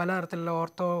നമുക്ക് പലതരത്തിലുള്ള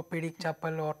ഓർത്തോപീഡിക്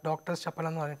ചപ്പൽ, ഡോക്ടേഴ്സ് ചപ്പൽ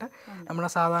എന്ന് പറഞ്ഞിട്ട്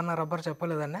നമ്മുടെ സാധാരണ റബ്ബർ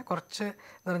ചപ്പൽ തന്നെ കുറച്ച്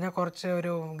എന്ന് പറഞ്ഞാൽ കുറച്ച്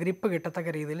ഒരു ഗ്രിപ്പ്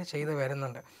കിട്ടത്തക്ക രീതിയിൽ ചെയ്ത്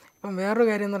വരുന്നുണ്ട്. ഇപ്പം വേറൊരു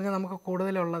കാര്യം എന്ന് പറഞ്ഞാൽ നമുക്ക്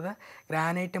കൂടുതലുള്ളത്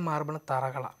ഗ്രാനൈറ്റ് മാർബിൾ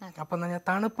തറകളാണ്. അപ്പം എന്ന് പറഞ്ഞാൽ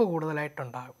തണുപ്പ്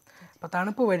കൂടുതലായിട്ടുണ്ടാകും. അപ്പോൾ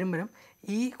തണുപ്പ് വരുമ്പോഴും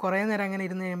ഈ കുറേ നേരം അങ്ങനെ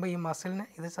ഇരുന്ന് കഴിയുമ്പോൾ ഈ മസിലിന്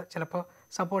ഇത് ചിലപ്പോൾ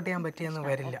സപ്പോർട്ട് ചെയ്യാൻ പറ്റിയെന്ന്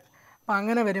വരില്ല. അപ്പോൾ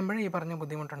അങ്ങനെ വരുമ്പോഴും ഈ പറഞ്ഞ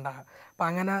ബുദ്ധിമുട്ടുണ്ടാകും. അപ്പോൾ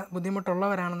അങ്ങനെ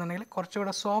ബുദ്ധിമുട്ടുള്ളവരാണെന്നുണ്ടെങ്കിൽ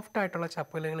കുറച്ചുകൂടെ സോഫ്റ്റ് ആയിട്ടുള്ള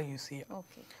ചപ്പലുകൾ യൂസ് ചെയ്യുക.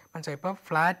 മനസ്സിലായി? ഇപ്പോൾ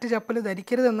ഫ്ലാറ്റ് ചപ്പൽ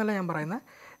ധരിക്കരുത് എന്നല്ല ഞാൻ പറയുന്നത്,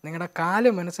 നിങ്ങളുടെ കാല്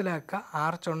മനസ്സിലാക്കുക,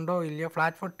 ആർച്ചുണ്ടോ ഇല്ലയോ,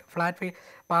 ഫ്ലാറ്റ്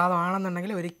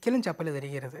പാദമാണെന്നുണ്ടെങ്കിൽ ഒരിക്കലും ചപ്പൽ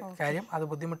ധരിക്കരുത്. കാര്യം അത്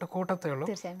ബുദ്ധിമുട്ട് കൂട്ടത്തേ ഉള്ളൂ,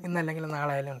 ഇന്നല്ലെങ്കിൽ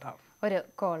നാളെ ആയാലും ഉണ്ടാവും. ഒരു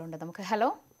കോൾ ഉണ്ട് നമുക്ക്. Hello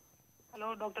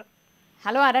doctor.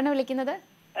 ഹലോ, ആരാണ് വിളിക്കുന്നത്?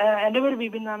 എന്റെ പേര്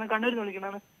ബിപിൻ ആണ്, കണ്ണൂരിൽ നിന്ന്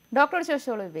വിളിക്കുന്നതാണ്. ഡോക്ടറോട്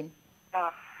ചോദിച്ചോളൂ വിപിൻ.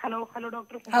 Hello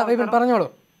doctor. വിപിൻ പറഞ്ഞോളൂ.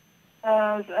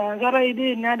 സാറേ, ഇത്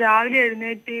ഞാൻ രാവിലെ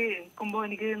എഴുന്നേറ്റ് നിൽക്കുമ്പോൾ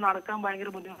എനിക്ക് നടക്കാൻ ഭയങ്കര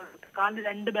ബുദ്ധിമുട്ടുണ്ട്, കാലിന്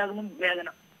 2 ഭാഗത്തും വേദന.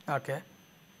 ഓക്കെ.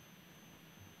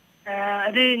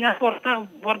 അത് ഞാൻ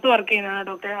പുറത്ത് വർക്ക് ചെയ്യുന്നതാണ്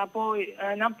ഡോക്ടർ. അപ്പോ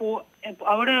ഞാൻ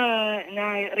അവിടെ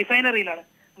ഞാൻ റിഫൈനറിയിലാണ്,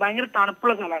 ഭയങ്കര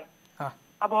തണുപ്പുള്ള സ്ഥലമാണ്.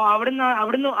 അപ്പോൾ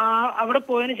അവിടെ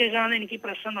പോയതിനു ശേഷമാണ് എനിക്ക്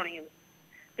പ്രശ്നം തുടങ്ങിയത്.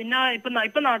 പിന്നെ ഇപ്പൊ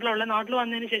നാട്ടിൽ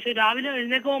വന്നതിന് ശേഷം രാവിലെ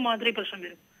എഴുന്നേക്കുമ്പോൾ മാത്രമേ പ്രശ്നം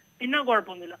വരും, പിന്നെ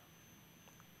കുഴപ്പമൊന്നുമില്ല.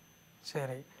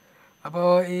 ശരി. അപ്പോൾ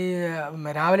ഈ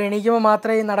രാവിലെ എണീക്കുമ്പോൾ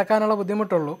മാത്രമേ ഈ നടക്കാനുള്ള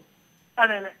ബുദ്ധിമുട്ടുള്ളൂ?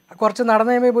 അതെ അതെ. കുറച്ച്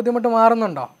നടന്നു കഴിയുമ്പോൾ ഈ ബുദ്ധിമുട്ട്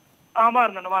മാറുന്നുണ്ടോ?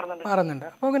 മാറുന്നുണ്ട്.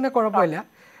 അപ്പോൾ പിന്നെ കുഴപ്പമില്ല.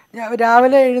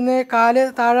 രാവിലെ കാല്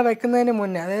താഴെ വെക്കുന്നതിന്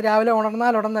മുന്നേ, അതായത് രാവിലെ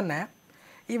ഉണർന്നാലുടൻ തന്നെ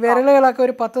ഈ വിരലുകളൊക്കെ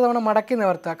ഒരു 10 തവണ മടക്കി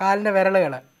നിവർത്തുക, കാലിൻ്റെ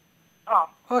വിരലുകൾ.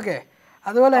 ഓക്കെ.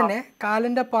 അതുപോലെ തന്നെ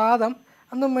കാലിൻ്റെ പാദം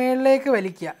ഒന്ന് മേളിലേക്ക്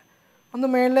വലിക്കുക.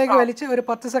 വലിച്ച് ഒരു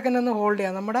 10 സെക്കൻഡ് ഒന്ന് ഹോൾഡ്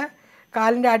ചെയ്യുക. നമ്മുടെ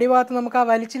കാലിൻ്റെ അടിഭാഗത്ത് നമുക്ക് ആ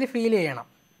വലിച്ചിൽ ഫീൽ ചെയ്യണം.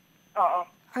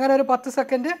 അങ്ങനെ ഒരു 10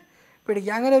 സെക്കൻഡ്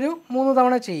പിടിക്കുക. അങ്ങനെ ഒരു 3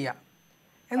 തവണ ചെയ്യുക.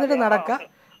 എന്നിട്ട് നടക്കുക.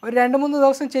 ഒരു 2-3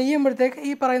 ദിവസം ചെയ്യുമ്പോഴത്തേക്ക്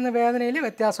ഈ പറയുന്ന വേദനയിൽ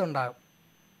വ്യത്യാസം ഉണ്ടാകും.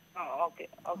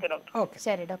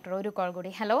 ശരി ഡോക്ടർ, ഒരു കോൾ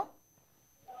കൂടി. ഹലോ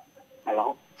ഹലോ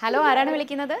ഹലോ, ആരാണ്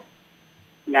വിളിക്കുന്നത്?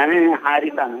 ഞാൻ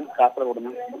ഹാരിസ് ആണ്, കാസർഗോഡ്.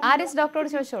 ഹാരിസ്, ഡോക്ടറോട്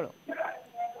ചോദിച്ചോളൂ.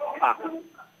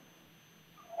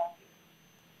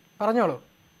 പറഞ്ഞോളൂ.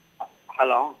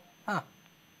 ഹലോ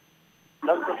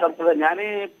ഡോക്ടർ, ഞാൻ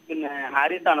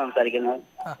ഹാരിസ് ആണ് സംസാരിക്കുന്നത്.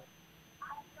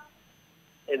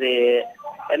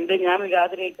 ഞാൻ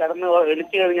രാത്രി കിടന്ന്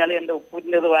എണിച്ചു കഴിഞ്ഞാൽ എന്റെ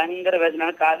ഉപ്പൂറ്റിന്റെ ഭയങ്കര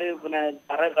വേദനയാണ്. കാല്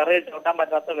കറയിൽ ചവിട്ടാൻ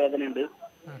പറ്റാത്ത വേദനയുണ്ട്.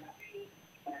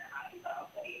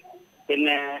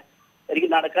 പിന്നെ എനിക്ക്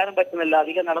നടക്കാനും പറ്റുന്നില്ല.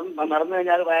 അധികം നടന്നു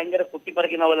കഴിഞ്ഞാൽ ഭയങ്കര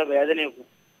കുത്തിപ്പറിക്കുന്ന പോലെ വേദനയൊക്കെ.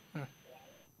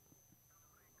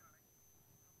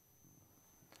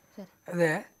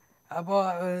 അതെ. അപ്പോൾ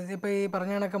ഇപ്പോൾ ഈ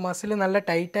പറഞ്ഞ കണക്ക് മസിൽ നല്ല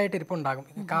ടൈറ്റായിട്ട് ഇരിപ്പുണ്ടാകും.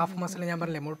 കാഫ് മസിൽ ഞാൻ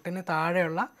പറഞ്ഞില്ലേ, മുട്ടിന്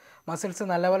താഴെയുള്ള മസിൽസ്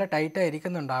നല്ലപോലെ ടൈറ്റായി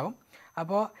ഇരിക്കുന്നുണ്ടാകും.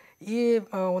 അപ്പോൾ ഈ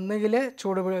ഒന്നുകിൽ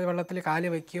വെള്ളത്തിൽ കാല്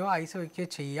വയ്ക്കുകയോ ഐസ് വയ്ക്കുകയോ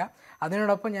ചെയ്യുക.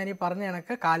 അതിനോടൊപ്പം ഞാൻ ഈ പറഞ്ഞ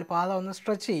കണക്ക് കാൽപാദം ഒന്ന്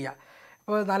സ്ട്രെച്ച് ചെയ്യുക.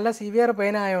 ഇപ്പോൾ നല്ല സിവിയർ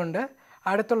പെയിൻ ആയതുകൊണ്ട്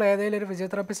അടുത്തുള്ള ഏതെങ്കിലും ഒരു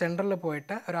ഫിസിയോതെറാപ്പി സെൻറ്ററിൽ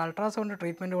പോയിട്ട് ഒരു അൾട്രാസൗണ്ട്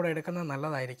ട്രീറ്റ്മെൻറ്റ് കൂടെ എടുക്കുന്നത്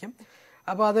നല്ലതായിരിക്കും.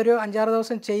 അപ്പോൾ അതൊരു 5-6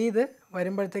 ദിവസം ചെയ്ത്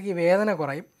വരുമ്പോഴത്തേക്ക് വേദന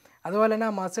കുറയും. അതുപോലെ തന്നെ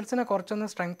ആ മസിൽസിനെ കുറച്ചൊന്ന്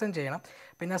സ്ട്രെങ്തൻ ചെയ്യണം.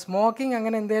 പിന്നെ സ്മോക്കിംഗ്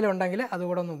അങ്ങനെ എന്തെങ്കിലും ഉണ്ടെങ്കിൽ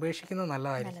അതുകൂടെ ഒന്ന് ഉപേക്ഷിക്കുന്നത്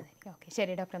നല്ലതായിരിക്കും. ഓക്കെ,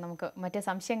 ശരി ഡോക്ടർ, നമുക്ക് മറ്റ്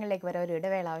സംശയങ്ങളിലേക്ക് വരെ ഒരു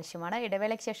ഇടവേള ആവശ്യമാണ്.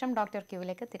 ഇടവേളയ്ക്ക് ശേഷം ഡോക്ടർ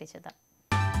ക്യൂവിലേക്ക് തിരിച്ചെത്താം.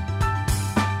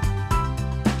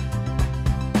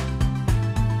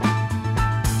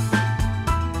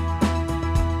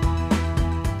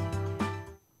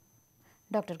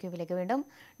 ഡോക്ടർ ക്യൂവിലേക്ക് വീണ്ടും.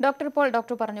 ഡോക്ടർ, ഇപ്പോൾ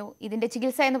ഡോക്ടർ പറഞ്ഞു ഇതിൻ്റെ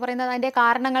ചികിത്സ എന്ന് പറയുന്നത് അതിൻ്റെ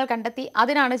കാരണങ്ങൾ കണ്ടെത്തി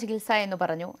അതിനാണ് ചികിത്സ എന്ന്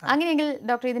പറഞ്ഞു. അങ്ങനെയെങ്കിൽ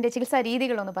ഡോക്ടർ ഇതിൻ്റെ ചികിത്സാ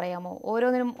രീതികളൊന്ന് പറയാമോ?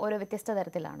 ഓരോന്നിനും ഓരോ വ്യത്യസ്ത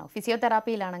തരത്തിലാണോ?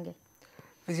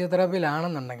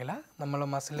 ഫിസിയോതെറാപ്പിയിലാണെന്നുണ്ടെങ്കിൽ നമ്മൾ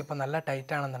മസിൽ ഇപ്പോൾ നല്ല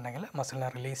ടൈറ്റ് ആണെന്നുണ്ടെങ്കിൽ മസിലിനെ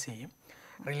റിലീസ്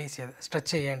ചെയ്ത്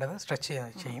സ്ട്രെച്ച്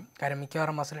ചെയ്യും. കാരണം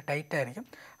മിക്കവാറും മസിൽ ടൈറ്റ് ആയിരിക്കും.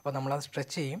 അപ്പോൾ നമ്മളത്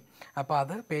സ്ട്രെച്ച് ചെയ്യും. അപ്പോൾ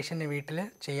അത് പേഷ്യൻ്റ് വീട്ടിൽ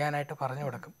ചെയ്യാനായിട്ട് പറഞ്ഞു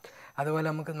കൊടുക്കും. അതുപോലെ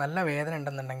നമുക്ക് നല്ല വേദന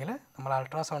ഉണ്ടെന്നുണ്ടെങ്കിൽ നമ്മൾ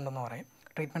അൾട്രാസൗണ്ട് എന്ന് പറയും,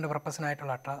 ട്രീറ്റ്മെൻറ്റ്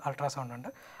പർപ്പസിനായിട്ടുള്ള അൾട്രാസൗണ്ട് ഉണ്ട്.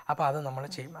 അപ്പോൾ അത് നമ്മൾ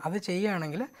ചെയ്യും. അത്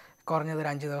ചെയ്യുകയാണെങ്കിൽ കുറഞ്ഞത് ഒരു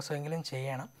 5 ദിവസമെങ്കിലും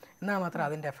ചെയ്യണം. എന്നാൽ മാത്രമേ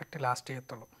അതിൻ്റെ എഫക്റ്റ് ലാസ്റ്റ്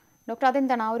ചെയ്യത്തുള്ളൂ. ഡോക്ടർ,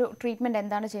 അതെന്താണ് ആ ഒരു ട്രീറ്റ്മെൻറ്റ്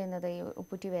എന്താണ് ചെയ്യുന്നത് ഈ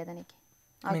ഉപ്പൂറ്റി വേദനയ്ക്ക്?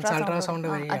 മീൻസ് അൾട്രാസൗണ്ട്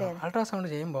വഴിയാണ്. അൾട്രാസൗണ്ട്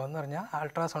ചെയ്യുമ്പോൾ എന്ന് പറഞ്ഞാൽ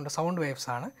അൾട്രാസൗണ്ട് സൗണ്ട് വേവ്സ്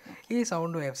ആണ്. ഈ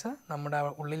സൗണ്ട് വേവ്സ് നമ്മുടെ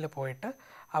ഉള്ളിൽ പോയിട്ട്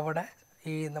അവിടെ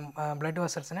ഈ ബ്ലഡ്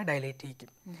വെസൽസിനെ ഡൈലേറ്റ്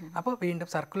ചെയ്യിക്കും. അപ്പോൾ വീണ്ടും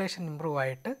സർക്കുലേഷൻ ഇമ്പ്രൂവ്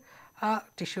ആയിട്ട് ആ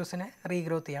ടിഷ്യൂസിനെ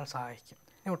റീഗ്രോത്ത് ചെയ്യാൻ സഹായിക്കും,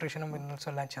 ന്യൂട്രീഷനും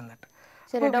മിനറൽസും എല്ലാം ചെന്നിട്ട്.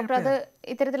 ശരി ഡോക്ടർ, അത്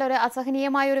ഇത്തരത്തിലൊരു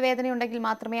അസഹനീയമായ ഒരു വേദന ഉണ്ടെങ്കിൽ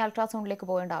മാത്രമേ അൾട്രാസൗണ്ടിലേക്ക്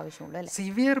പോകേണ്ട ആവശ്യമുള്ളൂ അല്ലേ?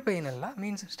 സിവിയർ പെയിൻ അല്ല,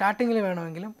 മീൻസ് സ്റ്റാർട്ടിങ്ങിൽ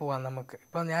വേണമെങ്കിലും പോകാം നമുക്ക്.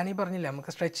 ഇപ്പോൾ ഞാനീ പറഞ്ഞില്ല,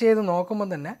 നമുക്ക് സ്ട്രെച്ച് ചെയ്ത് നോക്കുമ്പോൾ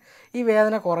തന്നെ ഈ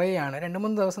വേദന കുറയുകയാണ്.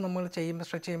 2-3 ദിവസം നമ്മൾ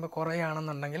സ്ട്രെച്ച് ചെയ്യുമ്പോൾ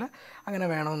കുറയുകയാണെന്നുണ്ടെങ്കിൽ അങ്ങനെ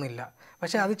വേണമെന്നില്ല.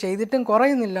 പക്ഷേ അത് ചെയ്തിട്ടും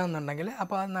കുറയുന്നില്ല എന്നുണ്ടെങ്കിൽ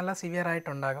അപ്പോൾ അത് നല്ല സിവിയർ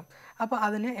ആയിട്ടുണ്ടാകും. അപ്പോൾ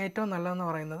അതിന് ഏറ്റവും നല്ലതെന്ന്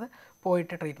പറയുന്നത്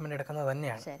പോയിട്ട് ട്രീറ്റ്മെൻറ്റ് എടുക്കുന്നത്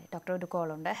തന്നെയാണ്. ശരി ഡോക്ടർ, ഒരു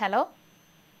കോൾ ഉണ്ട്. ഹലോ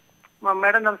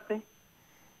മാഡം, നമസ്തേ.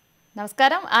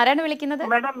 നമസ്കാരം, ആരാണ് വിളിക്കുന്നത്?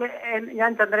 മാഡം,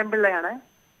 ഞാൻ ചന്ദ്രൻപിള്ളയാണ്.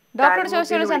 ഡോക്ടർ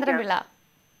ചോദിച്ചോളൂ. ചന്ദ്രൻപിള്ള.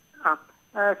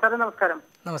 സാറേ നമസ്കാരം.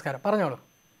 നമസ്കാരം, പറഞ്ഞോളൂ.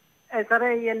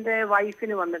 സാറേ, എന്റെ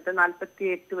വൈഫിന് വന്നിട്ട്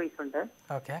 48 വയസ്സുണ്ട്.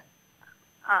 ഓക്കെ.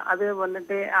 അത്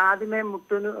വന്നിട്ട് ആദ്യമേ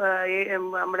മുട്ടിന്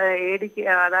നമ്മുടെ ഏടിക്ക്,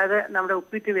 അതായത് നമ്മുടെ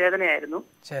ഉപ്പിറ്റ് വേദനയായിരുന്നു.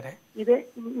 ഇത്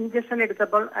ഇഞ്ചക്ഷൻ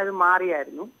എടുത്തപ്പോൾ അത്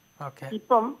മാറിയായിരുന്നു.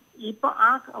 ഇപ്പൊ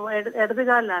ആ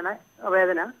ഇടതുകാലിലാണ്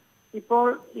വേദന.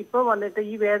 ഇപ്പോൾ വന്നിട്ട്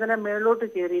ഈ വേദന മേളോട്ട്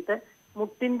കയറിയിട്ട്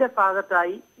മുട്ടിന്റെ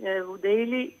ഭാഗത്തായി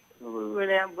ഡെയിലി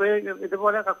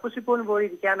ഇതുപോലെ കക്കുശിപ്പോൻ പോയി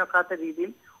ഇരിക്കാനൊക്കാത്ത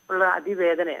രീതിയിൽ ഉള്ള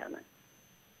അതിവേദനയാണ്.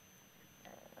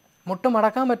 മുട്ട്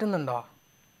മടക്കാൻ പറ്റുന്നുണ്ടോ?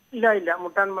 ഇല്ല,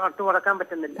 മുട്ട് മടക്കാൻ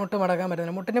പറ്റുന്നില്ല.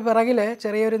 മുട്ടിന് പിറകില്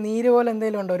ചെറിയൊരു നീര് പോലെ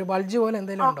എന്തെങ്കിലും ഉണ്ടോ? ഒരു ബൾജ് പോലെ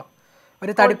എന്തെങ്കിലും ഉണ്ടോ?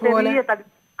 ഒരു തടിപ്പ് പോലെ?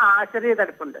 ചെറിയ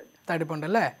തടിപ്പുണ്ട്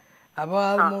അല്ലേ? അപ്പോൾ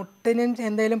അത് മുട്ടിന്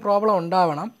എന്തെങ്കിലും പ്രോബ്ലം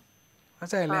ഉണ്ടാവണം,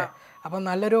 മനസ്സിലല്ലേ? അപ്പം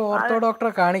നല്ലൊരു ഓർത്തോ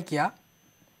ഡോക്ടറെ കാണിക്കുക,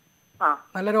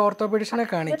 നല്ലൊരു ഓർത്തോപീഡിഷനെ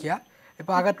കാണിക്കുക.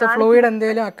 ഇപ്പോൾ അകത്ത് ഫ്ലൂയിഡ്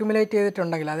എന്തെങ്കിലും അക്യുമുലേറ്റ്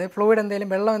ചെയ്തിട്ടുണ്ടെങ്കിൽ, അതായത് ഫ്ലൂയിഡ് എന്തെങ്കിലും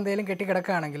വെള്ളം എന്തെങ്കിലും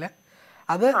കെട്ടിക്കിടക്കുകയാണെങ്കിൽ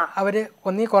അത് അവർ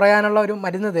ഒന്നീ കുറയാനുള്ള ഒരു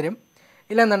മരുന്ന് തരും.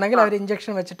 ഇല്ലെന്നുണ്ടെങ്കിൽ അവർ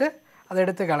ഇഞ്ചക്ഷൻ വെച്ചിട്ട്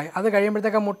അതെടുത്ത് കളയും. അത്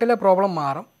കഴിയുമ്പോഴത്തേക്ക് മുട്ടിലെ പ്രോബ്ലം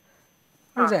മാറും.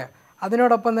 മനസ്സിലായോ?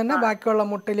 അതിനോടൊപ്പം തന്നെ ബാക്കിയുള്ള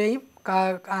മുട്ടിലെയും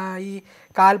ഈ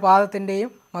കാൽപാദത്തിൻ്റെയും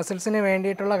മസിൽസിന്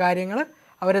വേണ്ടിയിട്ടുള്ള കാര്യങ്ങൾ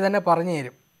അവർ തന്നെ പറഞ്ഞു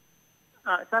തരും.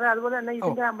 സാറേ അതുപോലെ തന്നെ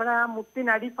ഇതിന്റെ നമ്മുടെ ആ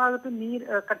മുട്ടിന് അടിഭാഗത്ത്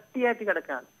കട്ടിയായിട്ട്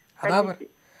കിടക്കാണ്.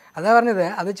 അതാ പറഞ്ഞത്.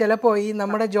 അത് ചിലപ്പോൾ ഈ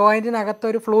നമ്മുടെ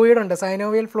ജോയിൻറ്റിനകത്തൊരു ഫ്ലൂയിഡ് ഉണ്ട്,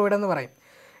 സൈനോവിയൽ ഫ്ലൂയിഡ് എന്ന് പറയും.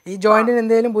 ഈ ജോയിൻറ്റിന്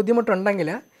എന്തെങ്കിലും ബുദ്ധിമുട്ടുണ്ടെങ്കിൽ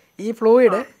ഈ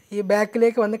ഫ്ലൂയിഡ് ഈ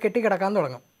ബാക്കിലേക്ക് വന്ന് കെട്ടിക്കിടക്കാൻ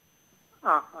തുടങ്ങും.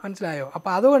 മനസ്സിലായോ?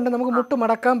 അപ്പോൾ അതുകൊണ്ട് നമുക്ക് മുട്ട്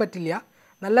മടക്കാൻ പറ്റില്ല,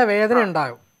 നല്ല വേദന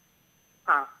ഉണ്ടാകും.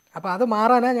 അപ്പോൾ അത്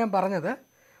മാറാനാണ് ഞാൻ പറഞ്ഞത്.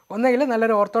 ഒന്നെങ്കിൽ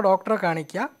നല്ലൊരു ഓർത്തോ ഡോക്ടറെ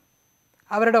കാണിക്കുക,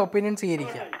 അവരുടെ ഒപ്പീനിയൻ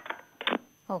സ്വീകരിക്കുക.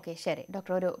 ഓക്കെ, ശരി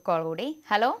ഡോക്ടർ. ഒരു കോൾ കൂടി.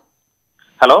 ഹലോ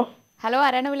ഹലോ ഹലോ,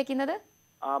 ആരാണ് വിളിക്കുന്നത്?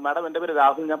 മാഡം, എൻ്റെ പേര്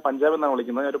രാഹുൽ. ഞാൻ പഞ്ചാബിൽ നിന്നാണ്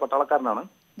വിളിക്കുന്നത്. ഞാൻ ഒരു പട്ടാളക്കാരനാണ്.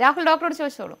 രാഹുൽ, ഡോക്ടറോട്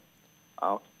ചോദിച്ചോളൂ.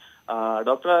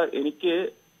 ഡോക്ടർ, എനിക്ക്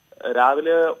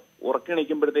രാവിലെ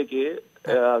ഉറക്കിണിക്കുമ്പോഴത്തേക്ക്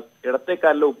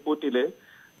ഇടത്തേക്കാലിലെ ഉപ്പൂറ്റില്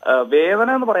വേദന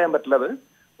എന്ന് പറയാൻ പറ്റില്ല, അത്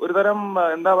ഒരു തരം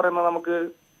എന്താ പറയുന്നത്, നമുക്ക്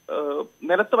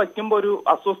നിലത്ത് വയ്ക്കുമ്പോ ഒരു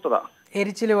അസ്വസ്ഥത,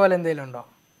 എരിച്ചില് പോലെ എന്തെങ്കിലും ഉണ്ടോ?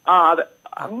 അതെ.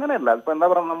 അങ്ങനെയല്ല, ഇപ്പൊ എന്താ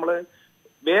പറയുക, നമ്മള്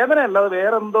വേദനയല്ല, അത്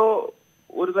വേറെന്തോ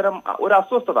ഒരു തരം ഒരു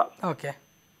അസ്വസ്ഥത. ഓക്കെ.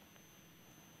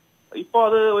 ഇപ്പൊ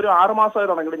അത് ഒരു 6 മാസമായി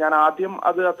തുടങ്ങിയിട്ട്. ഞാൻ ആദ്യം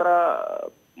അത് അത്ര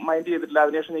മൈൻഡ് ചെയ്തിട്ടില്ല.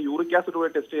 അതിനുശേഷം ഞാൻ യൂറിക് ആസിഡ്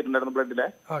പോയി ടെസ്റ്റ് ചെയ്തിട്ടുണ്ടായിരുന്നു ബ്ലഡിലെ.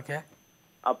 ഓക്കെ.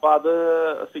 അപ്പൊ അത്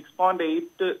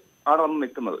 6.8 ആണ് വന്ന്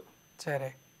നിൽക്കുന്നത്.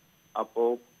 അപ്പോ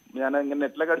ഞാൻ ഇങ്ങനെ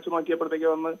നെറ്റിലൊക്കെ അടിച്ചു നോക്കിയപ്പോഴത്തേക്ക്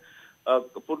വന്ന്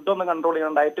ഫുഡ് ഒന്ന് കൺട്രോൾ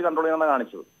ചെയ്യണം, ഡയറ്റ് കൺട്രോൾ ചെയ്യണമെന്നാണ്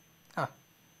കാണിച്ചത്.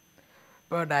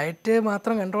 ഇപ്പോൾ ഡയറ്റ്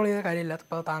മാത്രം കൺട്രോൾ ചെയ്ത കാര്യമില്ല.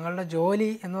 ഇപ്പോൾ താങ്കളുടെ ജോലി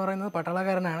എന്ന് പറയുന്നത്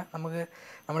പട്ടാളക്കാരനാണ്, നമുക്ക്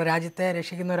നമ്മുടെ രാജ്യത്തെ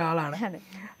രക്ഷിക്കുന്ന ഒരാളാണ്.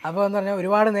 അപ്പോൾ എന്ന് പറഞ്ഞാൽ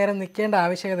ഒരുപാട് നേരം നിൽക്കേണ്ട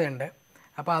ആവശ്യകതയുണ്ട്.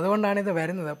 അപ്പോൾ അതുകൊണ്ടാണ് ഇത്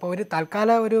വരുന്നത്. അപ്പോൾ ഒരു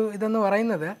തൽക്കാല ഒരു ഇതെന്ന്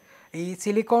പറയുന്നത് ഈ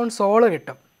സിലിക്കോൺ സോള്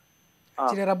കിട്ടും,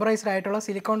 ഇച്ചിരി റബ്ബറൈസ്ഡ് ആയിട്ടുള്ള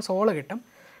സിലിക്കോൺ സോള് കിട്ടും.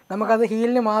 നമുക്കത്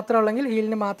ഹീലിന് മാത്രമുള്ളെങ്കിൽ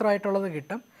ഹീലിന് മാത്രമായിട്ടുള്ളത്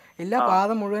കിട്ടും. ഇല്ല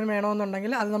പാദം മുഴുവൻ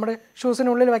വേണമെന്നുണ്ടെങ്കിൽ അത് നമ്മുടെ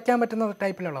ഷൂസിനുള്ളിൽ വയ്ക്കാൻ പറ്റുന്ന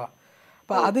ടൈപ്പിലുള്ളതാണ്.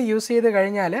 അപ്പോൾ അത് യൂസ് ചെയ്ത്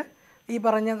കഴിഞ്ഞാൽ ഈ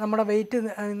പറഞ്ഞ നമ്മുടെ വെയിറ്റ്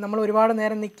നമ്മൾ ഒരുപാട്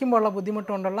നേരം നിൽക്കുമ്പോൾ ഉള്ള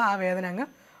ബുദ്ധിമുട്ടുകൊണ്ടുള്ള ആ വേദന അങ്ങ്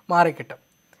മാറിക്കിട്ടും.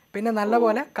 പിന്നെ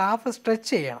നല്ലപോലെ കാഫ് സ്ട്രെച്ച്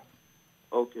ചെയ്യണം.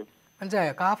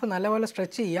 മനസ്സിലായോ? കാഫ് നല്ലപോലെ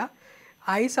സ്ട്രെച്ച് ചെയ്യുക.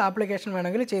 ഐസ് ആപ്ലിക്കേഷൻ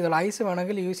വേണമെങ്കിൽ ചെയ്തോളൂ, ഐസ്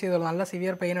വേണമെങ്കിൽ യൂസ് ചെയ്തോളൂ. നല്ല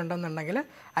സിവിയർ പെയിൻ ഉണ്ടെന്നുണ്ടെങ്കിൽ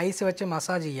ഐസ് വെച്ച്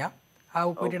മസാജ് ചെയ്യാം. ആ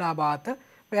ഉപ്പൂറ്റിയുടെ ആ ഭാഗത്ത്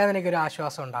വേദനയ്ക്കൊരു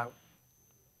ആശ്വാസം ഉണ്ടാകും.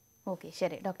 ഓക്കെ,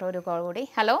 ശരി ഡോക്ടർ. ഒരു കോൾ കൂടി.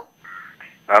 ഹലോ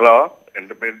ഹലോ,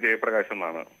 എൻ്റെ പേര് ജയപ്രകാശ്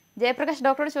എന്നാണ്. ജയപ്രകാശ്,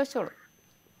 ഡോക്ടറോട് ചോദിച്ചോളൂ.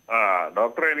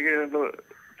 ഡോക്ടറെ, എനിക്ക്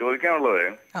ചോദിക്കാനുള്ളത്,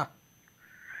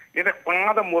 ഇതിന്റെ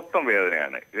പാദം മൊത്തം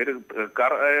വേദനയാണ്.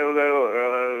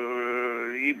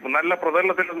 ഈ നല്ല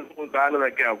പ്രതലത്തിലൊന്നും കാല്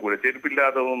വയ്ക്കാൻ ഒക്കൂല,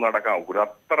 ചെരുപ്പില്ലാതെ ഒന്നും നടക്കാൻ ഒക്കൂല,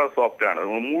 അത്ര സോഫ്റ്റ് ആണ്.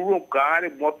 മുഴുവൻ കാല്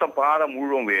മൊത്തം പാദം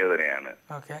മുഴുവൻ വേദനയാണ്.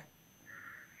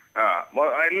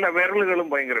 എല്ലാ വിരലുകളും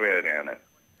ഭയങ്കര വേദനയാണ്.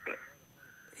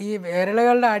 ഈ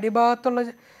വിരലുകളുടെ അടിഭാഗത്തുള്ള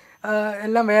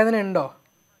എല്ലാം വേദന ഉണ്ടോ?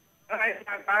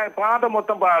 പാദം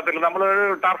മൊത്തം പാദത്തിൽ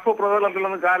നമ്മളൊരു ടർഫ്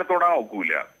പ്രതലത്തിലൊന്നും കാല് തൊടാൻ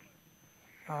ഒക്കൂല.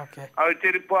 അത്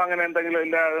ചെരുപ്പോ അങ്ങനെ എന്തെങ്കിലും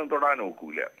ഇല്ലാതെ തൊടാൻ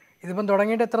ഒക്കൂല. ഇതിപ്പം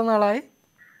തുടങ്ങിയിട്ട് എത്ര നാളായി?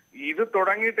 ഇത്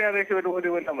തുടങ്ങിയിട്ട് ഏകദേശം ഒരു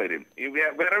കൊല്ലം വരും. ഈ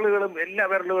വിരലുകളും എല്ലാ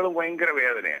വിരലുകളും ഭയങ്കര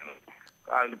വേദനയാണ്.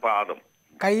 കാലിന് പാദം,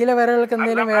 കയ്യിലെ വിരലുകൾക്ക്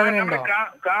എന്തെങ്കിലും വേദന ഉണ്ടോ?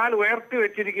 കാല് ഉയർത്തി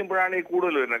വെച്ചിരിക്കുമ്പോഴാണ് ഈ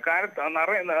കൂടുതൽ വരുന്നത്. കാല്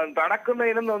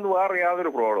നടക്കുന്നതിനൊന്നും വേറെ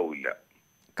യാതൊരു പ്രോബ്ലവും ഇല്ല.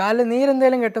 കാലിൽ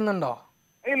നീരെന്തേലും കെട്ടുന്നുണ്ടോ?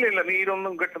 ഇല്ല,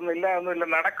 നീരൊന്നും കിട്ടുന്നില്ല, ഒന്നുമില്ല.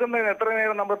 നടക്കുന്നതിന് എത്ര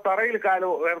നേരം നമ്മൾ തറയിൽ കാല്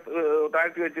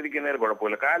താഴ്ത്തി വെച്ചിരിക്കുന്നതിന്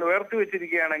കുഴപ്പമില്ല. കാല് ഉയർത്തി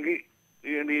വെച്ചിരിക്കുകയാണെങ്കിൽ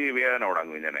ഈ വേദന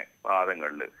തുടങ്ങും. ഇങ്ങനെ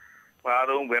പാദങ്ങളില്,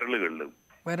 പാദവും വിരലുകളിലും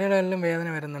വേദന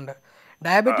വരുന്നുണ്ട്.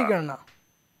 ഡയബറ്റിക് ആണോ?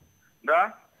 എന്താ?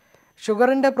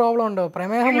 ഷുഗറിന്റെ പ്രോബ്ലം ഉണ്ടോ?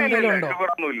 പ്രമേഹം എന്തെങ്കിലും ഉണ്ടോ?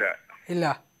 ഷുഗറൊന്നുമില്ല. ഇല്ല.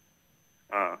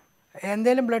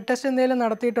 എന്തേലും ബ്ലഡ് ടെസ്റ്റ് എന്തെങ്കിലും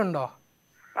നടത്തിയിട്ടുണ്ടോ?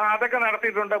 അതൊക്കെ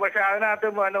നടത്തിയിട്ടുണ്ട്. പക്ഷെ അതിനകത്ത്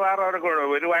വേറെ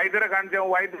ഒരു വൈദ്യരെ കാണിച്ച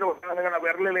വൈദ്യര്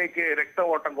വിരലിലേക്ക്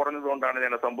രക്തഓട്ടം കുറഞ്ഞതുകൊണ്ടാണ്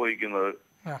ഞാൻ സംഭവിക്കുന്നത്.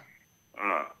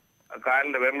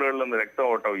 കാലിന്റെ വിരലുകളിലൊന്നും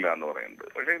രക്തഓട്ടം ഇല്ല എന്ന് പറയുന്നത്.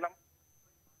 പക്ഷേ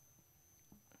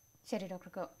ശരി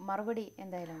ഡോക്ടർക്ക് മറുപടി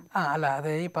എന്തായാലും. അല്ല, അത്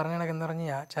ഈ പറഞ്ഞ കണക്കെന്ന്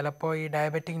പറഞ്ഞാൽ ചിലപ്പോൾ ഈ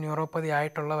ഡയബറ്റിക് ന്യൂറോപ്പതി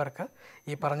ആയിട്ടുള്ളവർക്ക്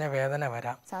ഈ പറഞ്ഞ വേദന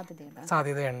വരാൻ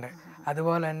സാധ്യതയുണ്ട്.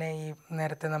 അതുപോലെ തന്നെ ഈ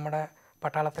നേരത്തെ നമ്മുടെ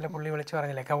പട്ടാളത്തിലെ പുള്ളി വിളിച്ച്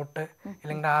പറഞ്ഞില്ലേ, കൗട്ട്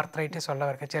ഇല്ലെങ്കിൽ ആർത്രൈറ്റിസ്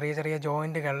ഉള്ളവർക്ക് ചെറിയ ചെറിയ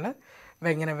ജോയിൻറ്റുകളിൽ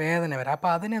ഇങ്ങനെ വേദന വരാം.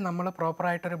 അപ്പോൾ അതിനെ നമ്മൾ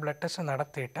പ്രോപ്പറായിട്ടൊരു ബ്ലഡ് ടെസ്റ്റ്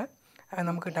നടത്തിയിട്ട്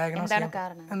നമുക്ക് ഡയഗ്നോസ്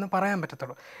എന്ന് പറയാൻ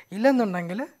പറ്റത്തുള്ളൂ.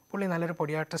 ഇല്ലെന്നുണ്ടെങ്കിൽ പുള്ളി നല്ലൊരു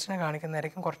പൊഡിയാട്രിസ്റ്റിനെ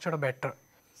കാണിക്കുന്നതായിരിക്കും കുറച്ചുകൂടെ ബെറ്റർ.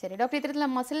 ശരി ഡോക്ടർ, ഇത്തരത്തിലുള്ള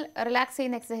മസിൽ റിലാക്സ്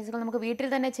ചെയ്യുന്ന എക്സസൈസുകൾ നമുക്ക് വീട്ടിൽ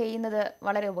തന്നെ ചെയ്യുന്നത്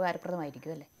വളരെ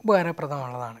ഉപകാരപ്രദമായിരിക്കും അല്ലേ?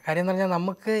 ഉപകാരപ്രദമുള്ളതാണ്. കാര്യം എന്ന് പറഞ്ഞാൽ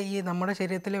നമുക്ക് ഈ നമ്മുടെ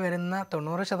ശരീരത്തിൽ വരുന്ന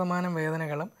 90%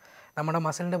 വേദനകളും നമ്മുടെ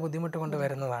മസിലിൻ്റെ ബുദ്ധിമുട്ട് കൊണ്ട്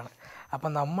വരുന്നതാണ്.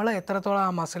 അപ്പം നമ്മൾ എത്രത്തോളം ആ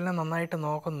മസിലിനെ നന്നായിട്ട്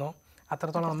നോക്കുന്നു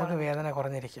അത്രത്തോളം നമുക്ക് വേദന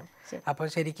കുറഞ്ഞിരിക്കും. അപ്പോൾ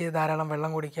ശരിക്കും ധാരാളം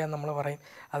വെള്ളം കുടിക്കുക നമ്മൾ പറയും.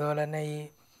 അതുപോലെ തന്നെ ഈ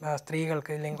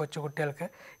സ്ത്രീകൾക്ക് ഇല്ലെങ്കിൽ കൊച്ചുകുട്ടികൾക്ക്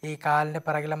ഈ കാലിൻ്റെ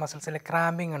പിറകിലെ മസിൽസിൽ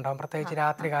ക്രാമ്പിങ് ഉണ്ടാകും, പ്രത്യേകിച്ച്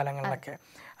രാത്രി കാലങ്ങളിലൊക്കെ.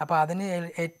 അപ്പോൾ അതിന്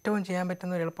ഏറ്റവും ചെയ്യാൻ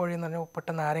പറ്റുന്ന ഒരു എളുപ്പവഴി എന്ന് പറഞ്ഞാൽ ഉപ്പിട്ട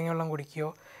നാരങ്ങ വെള്ളം കുടിക്കുകയോ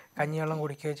കഞ്ഞിവെള്ളം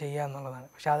കുടിക്കുകയോ ചെയ്യുക എന്നുള്ളതാണ്.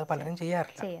 പക്ഷെ അത് പലരും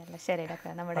ചെയ്യാറില്ല. ശരി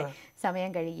ഡോക്ടർ, നമ്മുടെ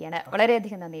സമയം കഴിയുകയാണ്.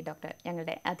 വളരെയധികം നന്ദി ഡോക്ടർ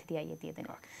ഞങ്ങളുടെ അതിഥിയായി എത്തിയതിന്.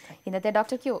 ഇന്നത്തെ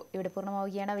ഡോക്ടർ ക്യൂ ഇവിടെ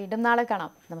പൂർണ്ണമാവുകയാണ്. വീണ്ടും നാളെ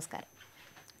കാണാം. നമസ്കാരം.